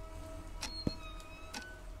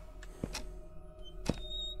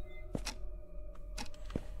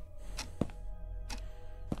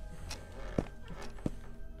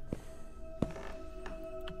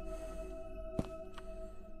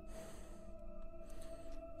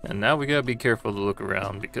 And now we gotta be careful to look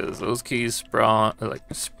around because those keys sprung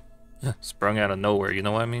sprung out of nowhere, you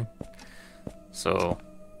know what I mean? So,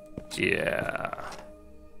 yeah.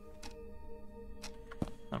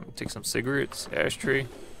 I'm gonna take some cigarettes, ashtray.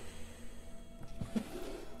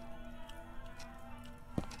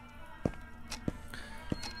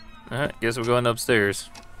 Alright, guess we're going upstairs.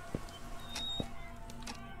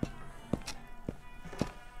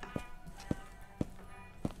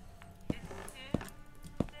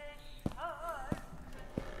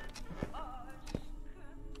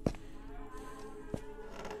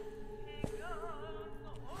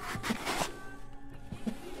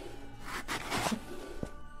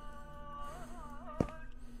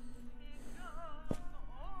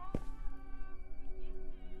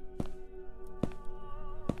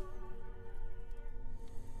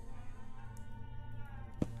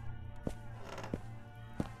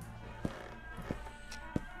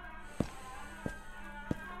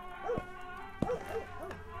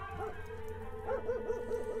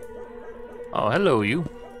 Oh, hello, you.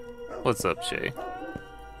 What's up, Shay?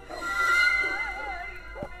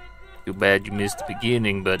 Too bad you missed the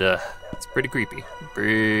beginning, but it's pretty creepy.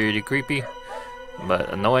 Pretty creepy, but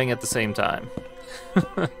annoying at the same time.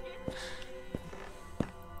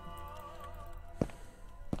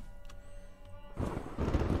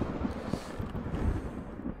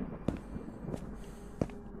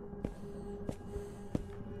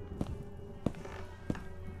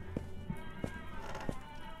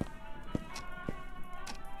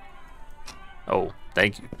 Oh,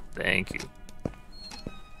 thank you. Thank you.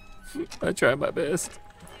 I tried my best.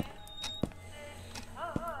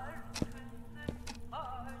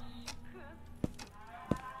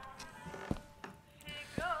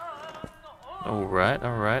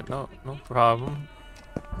 Alright, no problem.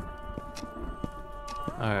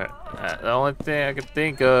 Alright, the only thing I can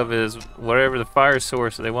think of is whatever the fire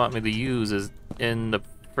source they want me to use is in the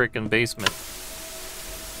freaking basement.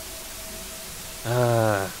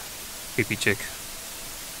 Creepy chick.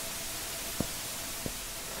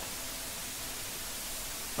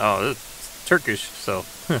 Oh, it's Turkish, so.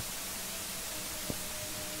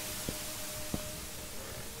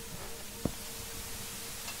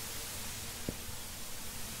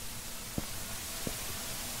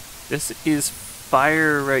 This is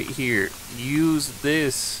fire right here. Use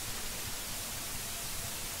this.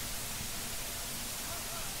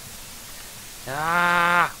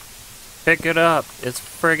 Ah! Pick it up. It's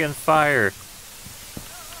friggin' fire.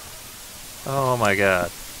 Oh my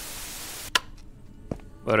god.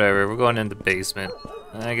 Whatever, we're going in the basement.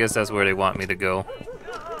 I guess that's where they want me to go.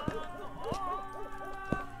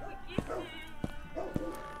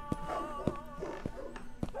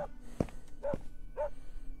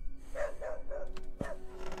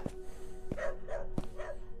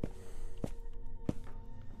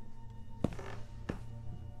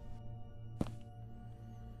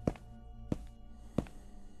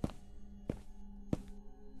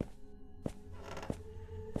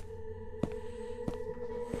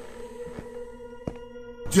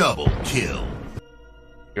 Double kill.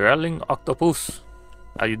 Growling octopus.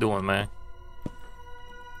 How you doing, man?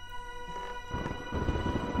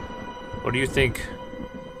 What do you think?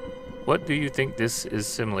 What do you think this is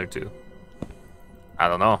similar to? I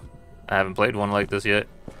don't know. I haven't played one like this yet.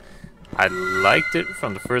 I liked it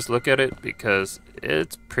from the first look at it because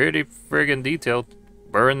it's pretty friggin' detailed.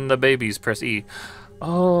 Burn the babies, press E.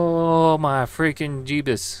 Oh my freaking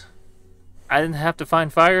jeebus. I didn't have to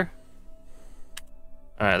find fire?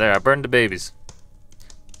 Alright, there, I burned the babies.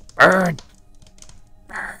 Burn!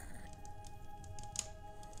 Burn!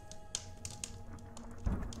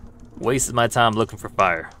 Wasted my time looking for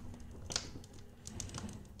fire.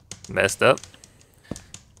 Messed up.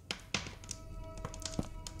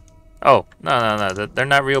 Oh, no, they're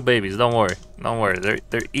not real babies, don't worry. Don't worry,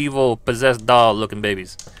 they're evil, possessed doll looking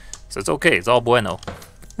babies. So it's okay, it's all bueno.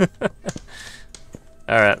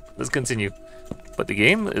 Alright, let's continue. But the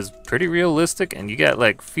game is pretty realistic, and you got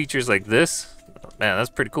like features like this. Man,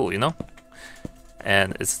 that's pretty cool, you know?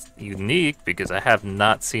 And it's unique because I have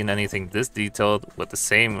not seen anything this detailed with the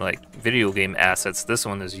same like video game assets this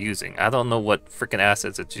one is using. I don't know what freaking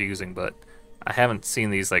assets it's using, but I haven't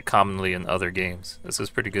seen these like commonly in other games. This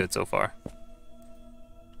is pretty good so far.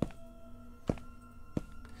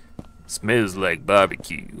 Smells like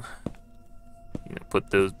barbecue. You know,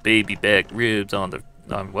 put those baby back ribs on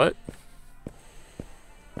what?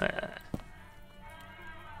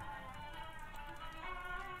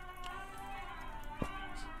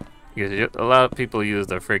 A lot of people use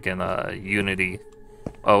the freaking Unity.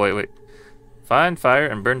 Oh wait. Find fire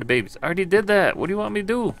and burn the babies. I already did that. What do you want me to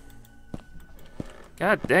do?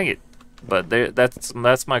 God dang it. But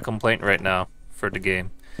that's my complaint right now for the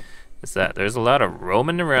game. Is that there's a lot of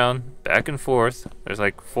roaming around, back and forth. There's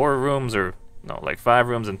like 4 rooms, or no, like 5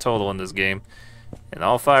 rooms in total in this game. In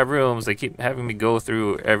all 5 rooms, they keep having me go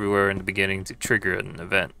through everywhere in the beginning to trigger an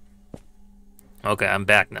event. Okay, I'm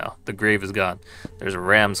back now. The grave is gone. There's a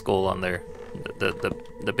ram skull on there.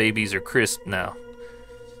 The babies are crisp now.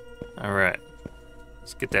 Alright.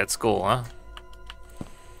 Let's get that skull, huh?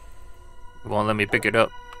 It won't let me pick it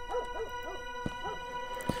up.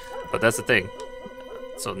 But that's the thing.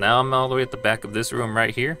 So now I'm all the way at the back of this room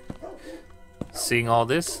right here. Seeing all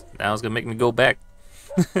this, now it's gonna make me go back.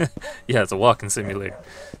 Yeah, it's a walking simulator.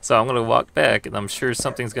 So I'm gonna walk back, and I'm sure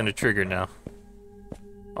something's gonna trigger now.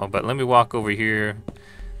 Oh, but let me walk over here.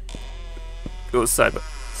 Go side by.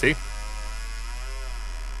 See?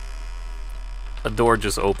 A door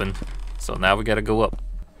just opened. So now we gotta go up.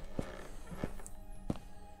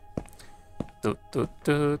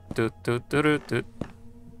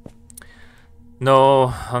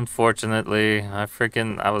 No, unfortunately, I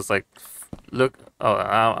was like, look, oh,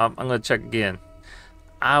 I'm gonna check again.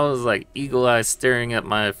 I was like eagle-eyed staring at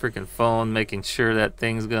my freaking phone, making sure that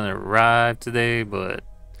thing's gonna arrive today, but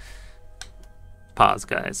pause,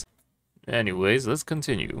 guys. Anyways, let's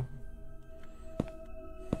continue.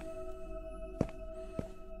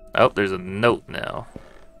 Oh, there's a note now.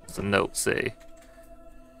 What's the note say?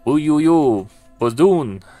 Uyuyu,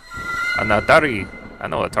 Bozdun, Anatari. I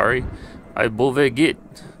know Atari. I bove git.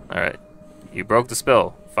 Alright. You broke the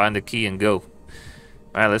spell. Find the key and go.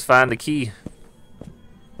 Alright, let's find the key.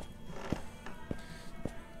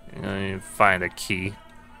 You don't need to find a key.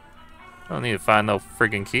 I don't need to find no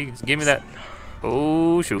freaking key. Just give me that.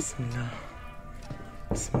 Oh, shoot. Bismillah.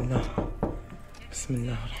 Bismillah.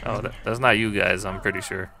 Bismillah. Oh, that's not you guys, I'm pretty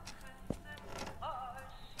sure.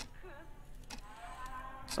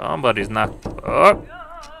 Somebody's not. Oh!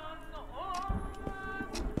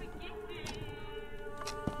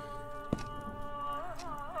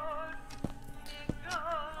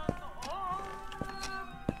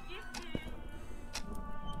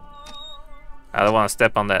 I don't want to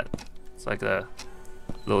step on that. It's like a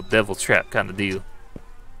little devil trap kind of deal.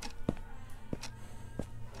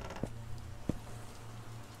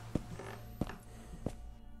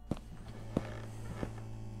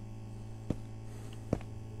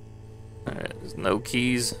 Alright, there's no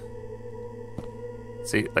keys.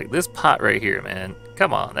 See, like this pot right here, man.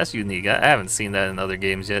 Come on, that's unique. I haven't seen that in other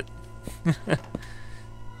games yet.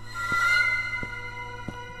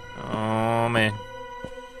 Oh, man.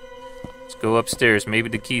 Go upstairs. Maybe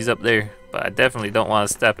the key's up there, but I definitely don't want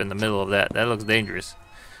to step in the middle of that. That looks dangerous.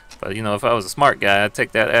 But you know, if I was a smart guy, I'd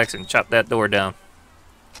take that axe and chop that door down.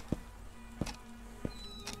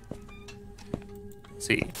 Let's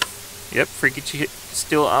see. Yep, freaky shit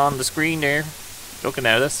still on the screen there, looking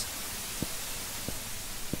at us.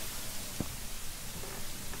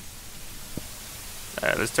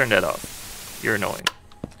 Alright, let's turn that off. You're annoying.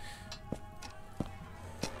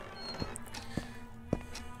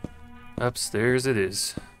 Upstairs it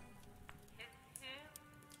is.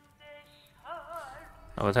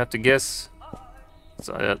 I would have to guess it's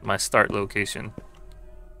at my start location.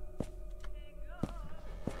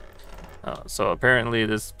 So apparently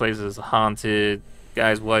this place is haunted.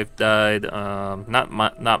 Guy's wife died.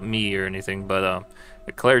 Not me or anything, but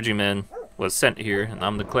the clergyman was sent here, and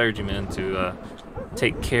I'm the clergyman to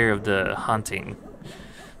take care of the haunting.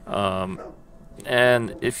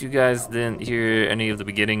 And if you guys didn't hear any of the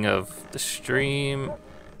beginning of the stream,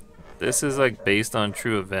 this is like based on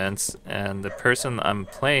true events, and the person I'm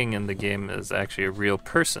playing in the game is actually a real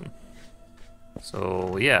person.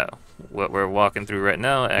 So yeah, what we're walking through right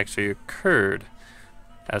now actually occurred.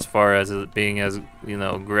 As far as it being as, you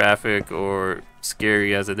know, graphic or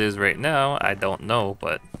scary as it is right now, I don't know,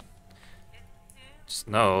 but just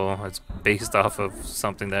know it's based off of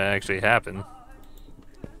something that actually happened.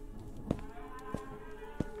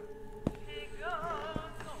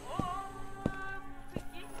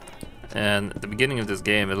 And at the beginning of this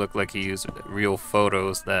game, it looked like he used real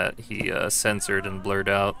photos that he censored and blurred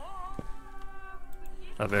out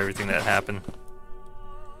of everything that happened.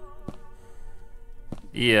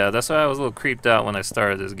 Yeah, that's why I was a little creeped out when I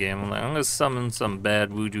started this game. I'm like, I'm gonna summon some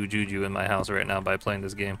bad voodoo juju in my house right now by playing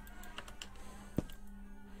this game.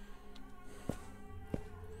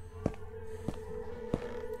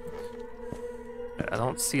 I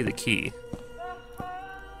don't see the key.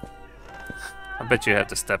 I bet you have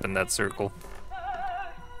to step in that circle.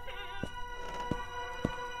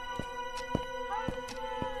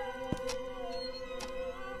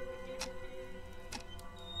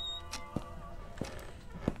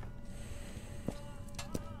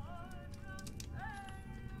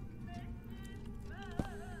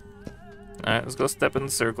 Alright, let's go step in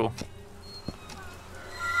the circle.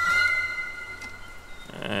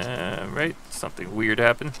 Right, something weird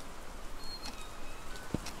happened.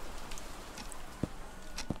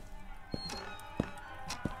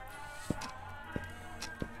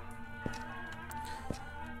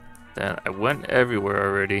 Then I went everywhere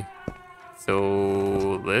already.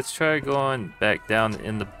 So let's try going back down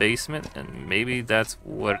in the basement, and maybe that's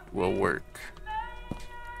what will work.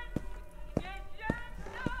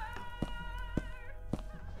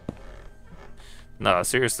 No,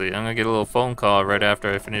 seriously, I'm gonna get a little phone call right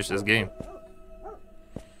after I finish this game.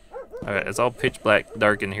 Alright, it's all pitch black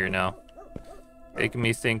dark in here now, making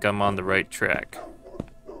me think I'm on the right track.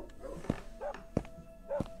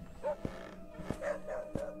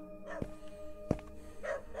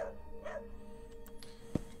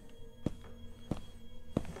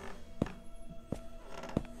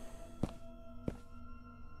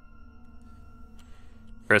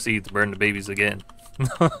 Press E to burn the babies again.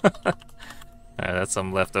 Alright, that's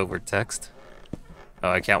some leftover text. Oh,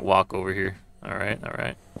 I can't walk over here. Alright,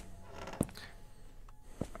 alright.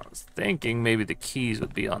 I was thinking maybe the keys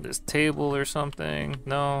would be on this table or something.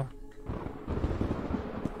 No.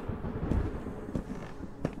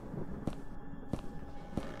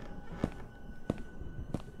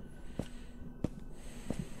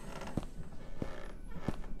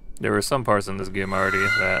 There were some parts in this game already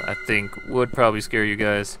that I think would probably scare you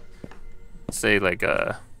guys. Say like,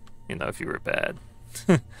 you know, if you were bad.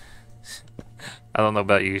 I don't know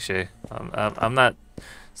about you, Shay. I'm not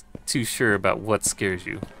too sure about what scares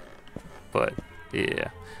you. But,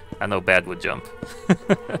 yeah. I know bad would jump.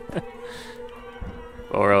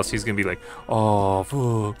 Or else he's gonna be like, oh,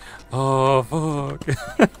 fuck. Oh, fuck.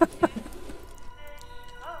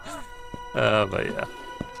 But yeah.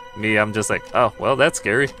 Me, I'm just like, oh, well, that's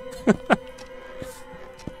scary.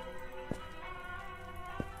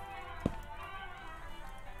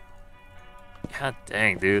 God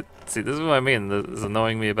dang, dude. See, this is what I mean. This is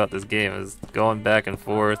annoying me about this game is going back and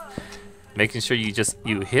forth, making sure you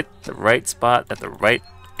hit the right spot at the right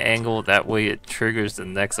angle. That way it triggers the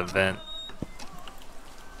next event.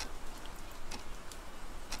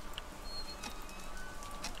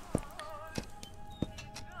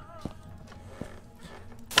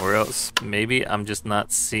 Or else maybe I'm just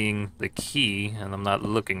not seeing the key and I'm not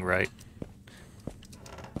looking right.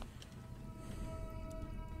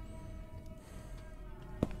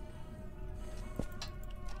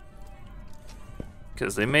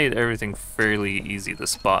 Because they made everything fairly easy to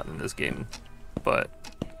spot in this game, but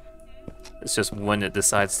it's just when it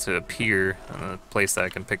decides to appear and the place that I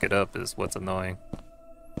can pick it up is what's annoying.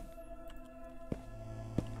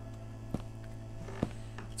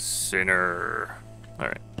 Sinner.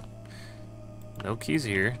 Alright. No keys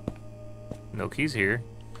here. No keys here.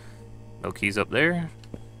 No keys up there.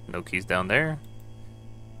 No keys down there.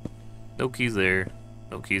 No keys there.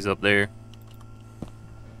 No keys up there.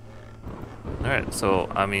 Alright, so,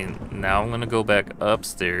 I mean, now I'm gonna go back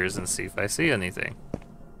upstairs and see if I see anything.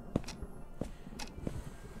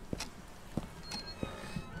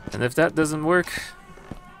 And if that doesn't work,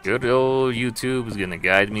 good old YouTube is gonna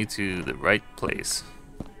guide me to the right place.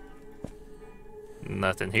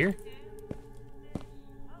 Nothing here.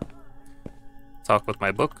 Talk with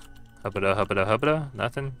my book. Hubbada, hubbada, hubbada.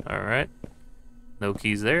 Nothing. Alright. No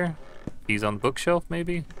keys there. Keys on the bookshelf,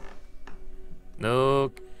 maybe?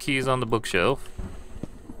 No keys on the bookshelf.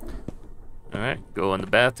 Alright, go in the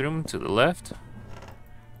bathroom to the left.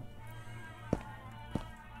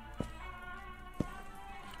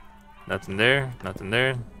 Nothing there, nothing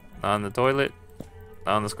there. On the toilet,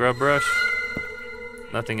 on the scrub brush.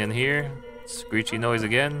 Nothing in here. Screechy noise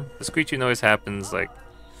again. The screechy noise happens like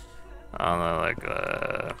on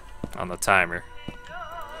on the timer.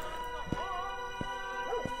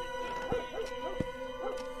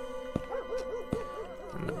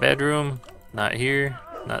 In the bedroom, not here,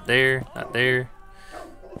 not there, not there.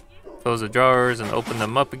 Close the drawers and open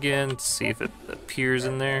them up again to see if it appears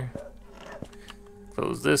in there.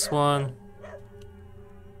 Close this one.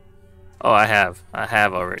 Oh, I have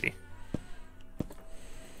already.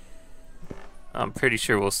 I'm pretty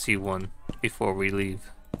sure we'll see one before we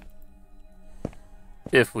leave.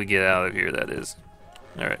 If we get out of here, that is.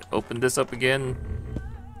 Alright, open this up again.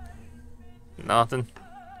 Nothing.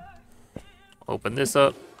 Open this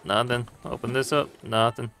up. Nothing. Open this up.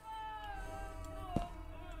 Nothing.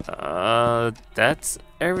 That's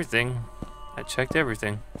everything. I checked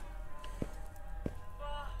everything.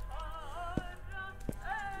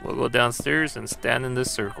 We'll go downstairs and stand in this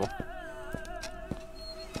circle.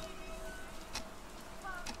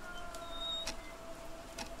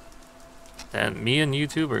 And me and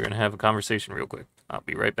YouTube are gonna have a conversation real quick. I'll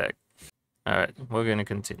be right back. Alright, we're gonna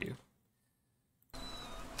continue.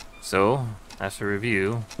 So, after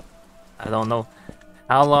review, I don't know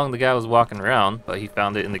how long the guy was walking around, but he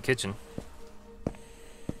found it in the kitchen.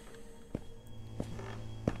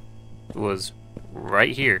 It was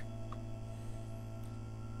right here.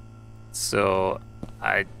 So,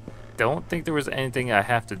 I don't think there was anything I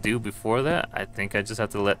have to do before that. I think I just have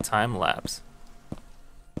to let time lapse.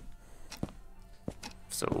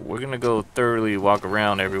 So, we're gonna go thoroughly walk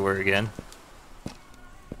around everywhere again.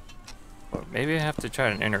 Or maybe I have to try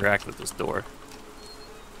and interact with this door.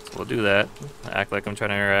 So we'll do that. Act like I'm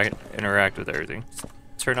trying to interact with everything.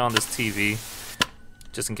 Turn on this TV,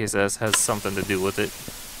 just in case that has something to do with it.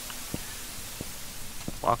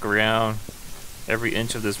 Walk around every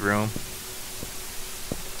inch of this room.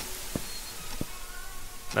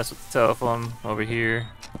 Mess with the telephone over here.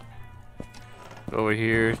 Go over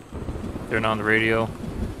here. Turn on the radio.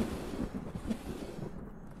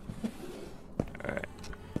 Alright.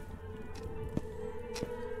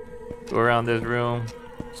 Go around this room.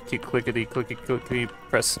 Just keep clickety, clickety, clickety.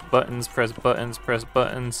 Press buttons, press buttons, press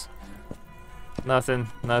buttons. Nothing,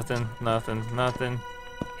 nothing, nothing, nothing.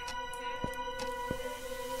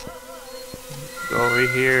 Go over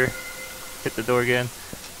here. Hit the door again.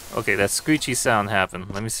 Okay, that screechy sound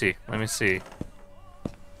happened. Let me see. Let me see.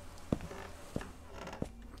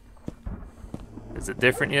 Is it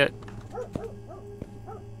different yet?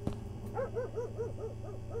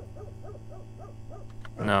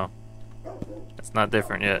 No. It's not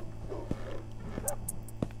different yet.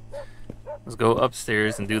 Let's go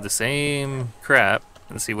upstairs and do the same crap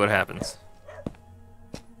and see what happens.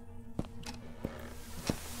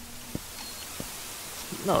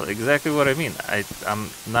 No, exactly what I mean.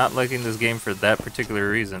 I'm not liking this game for that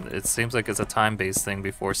particular reason. It seems like it's a time-based thing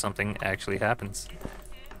before something actually happens.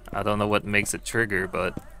 I don't know what makes it trigger,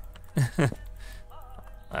 but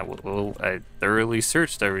I thoroughly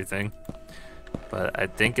searched everything. But I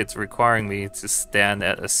think it's requiring me to stand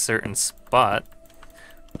at a certain spot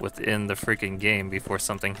within the freaking game before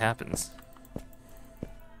something happens.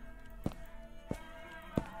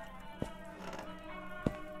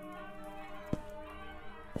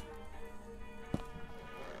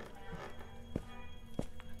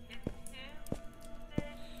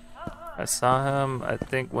 I saw him, I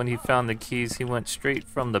think when he found the keys, he went straight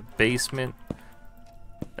from the basement,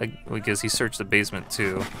 because he searched the basement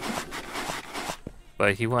too.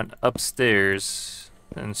 But he went upstairs,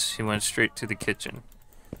 and he went straight to the kitchen.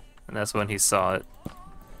 And that's when he saw it.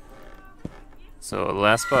 So the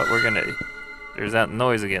last spot we're gonna, there's that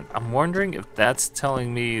noise again. I'm wondering if that's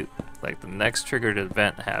telling me, like, the next triggered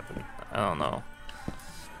event happened. I don't know.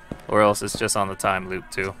 Or else it's just on the time loop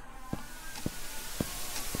too.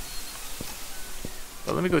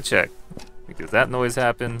 But let me go check, because that noise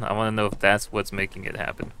happened. I want to know if that's what's making it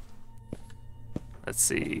happen. Let's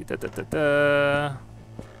see.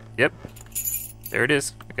 Yep. There it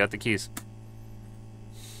is. I got the keys.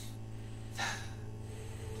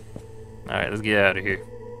 Alright, let's get out of here.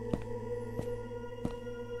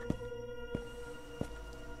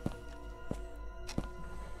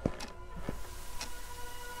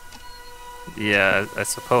 Yeah, I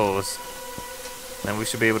suppose. Then we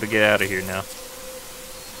should be able to get out of here now.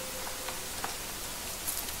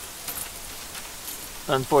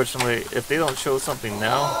 Unfortunately, if they don't show something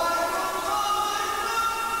now,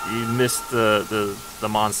 you missed the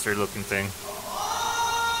monster looking thing.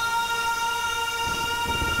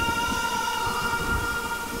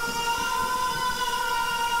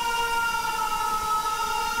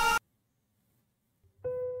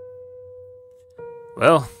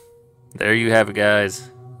 Well, there you have it,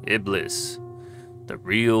 guys. Iblis, the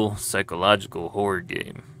real psychological horror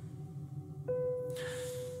game.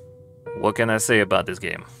 What can I say about this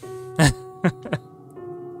game?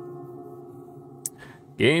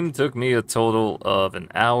 Game took me a total of 1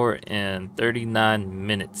 hour and 39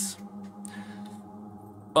 minutes.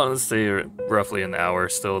 Honestly, roughly an hour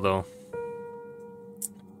still though.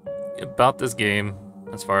 About this game,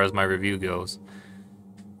 as far as my review goes,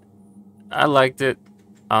 I liked it.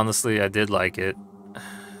 Honestly, I did like it.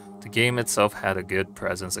 The game itself had a good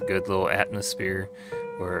presence, a good little atmosphere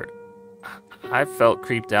where I felt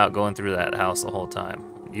creeped out going through that house the whole time.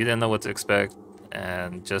 You didn't know what to expect,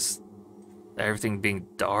 and just everything being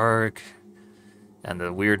dark and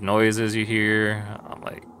the weird noises you hear. I'm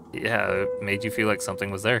like, yeah, it made you feel like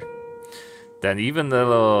something was there. Then even the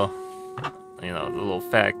little, the little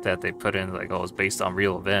fact that they put in, like, oh, it's based on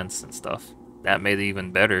real events and stuff, that made it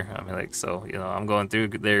even better. I mean, like, so, I'm going through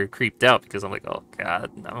there creeped out because I'm like, oh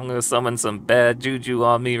god, I'm gonna summon some bad juju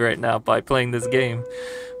on me right now by playing this game.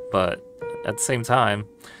 But at the same time,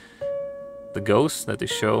 the ghosts that they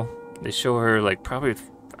show They show her like probably,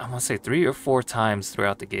 I want to say 3 or 4 times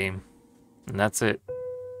throughout the game. And that's it.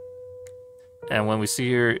 And when we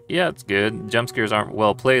see her, yeah, it's good. Jump scares aren't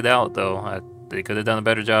well played out though. They could have done a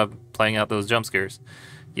better job playing out those jump scares.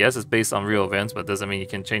 Yes, it's based on real events, but doesn't mean you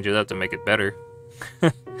can change it up to make it better.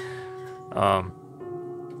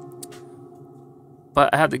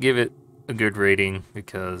 But I have to give it a good rating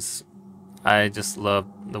because I just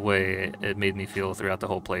loved the way it made me feel throughout the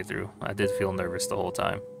whole playthrough. I did feel nervous the whole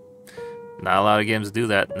time. Not a lot of games do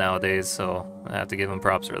that nowadays, so I have to give them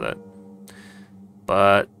props for that.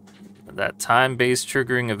 But that time-based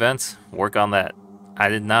triggering events, work on that. I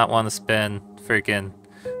did not want to spend freaking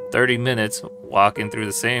 30 minutes walking through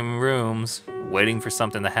the same rooms waiting for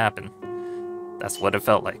something to happen. That's what it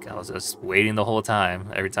felt like. I was just waiting the whole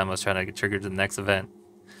time every time I was trying to get triggered to the next event.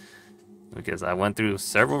 Because I went through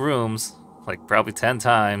several rooms, like probably 10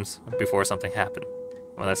 times before something happened.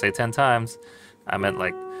 When I say 10 times, I meant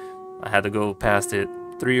like I had to go past it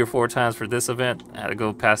 3 or 4 times for this event. I had to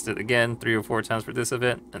go past it again 3 or 4 times for this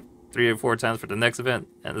event, and 3 or 4 times for the next event.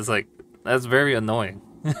 And it's like, that's very annoying.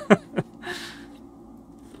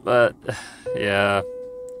 But yeah,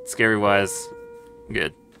 scary wise,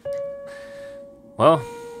 good. Well,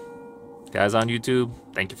 guys on YouTube,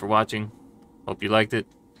 thank you for watching. Hope you liked it.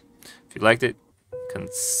 If you liked it,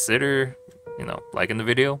 consider, liking the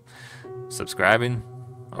video, subscribing,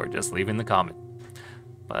 or just leaving the comment.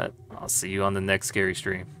 But I'll see you on the next scary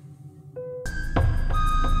stream.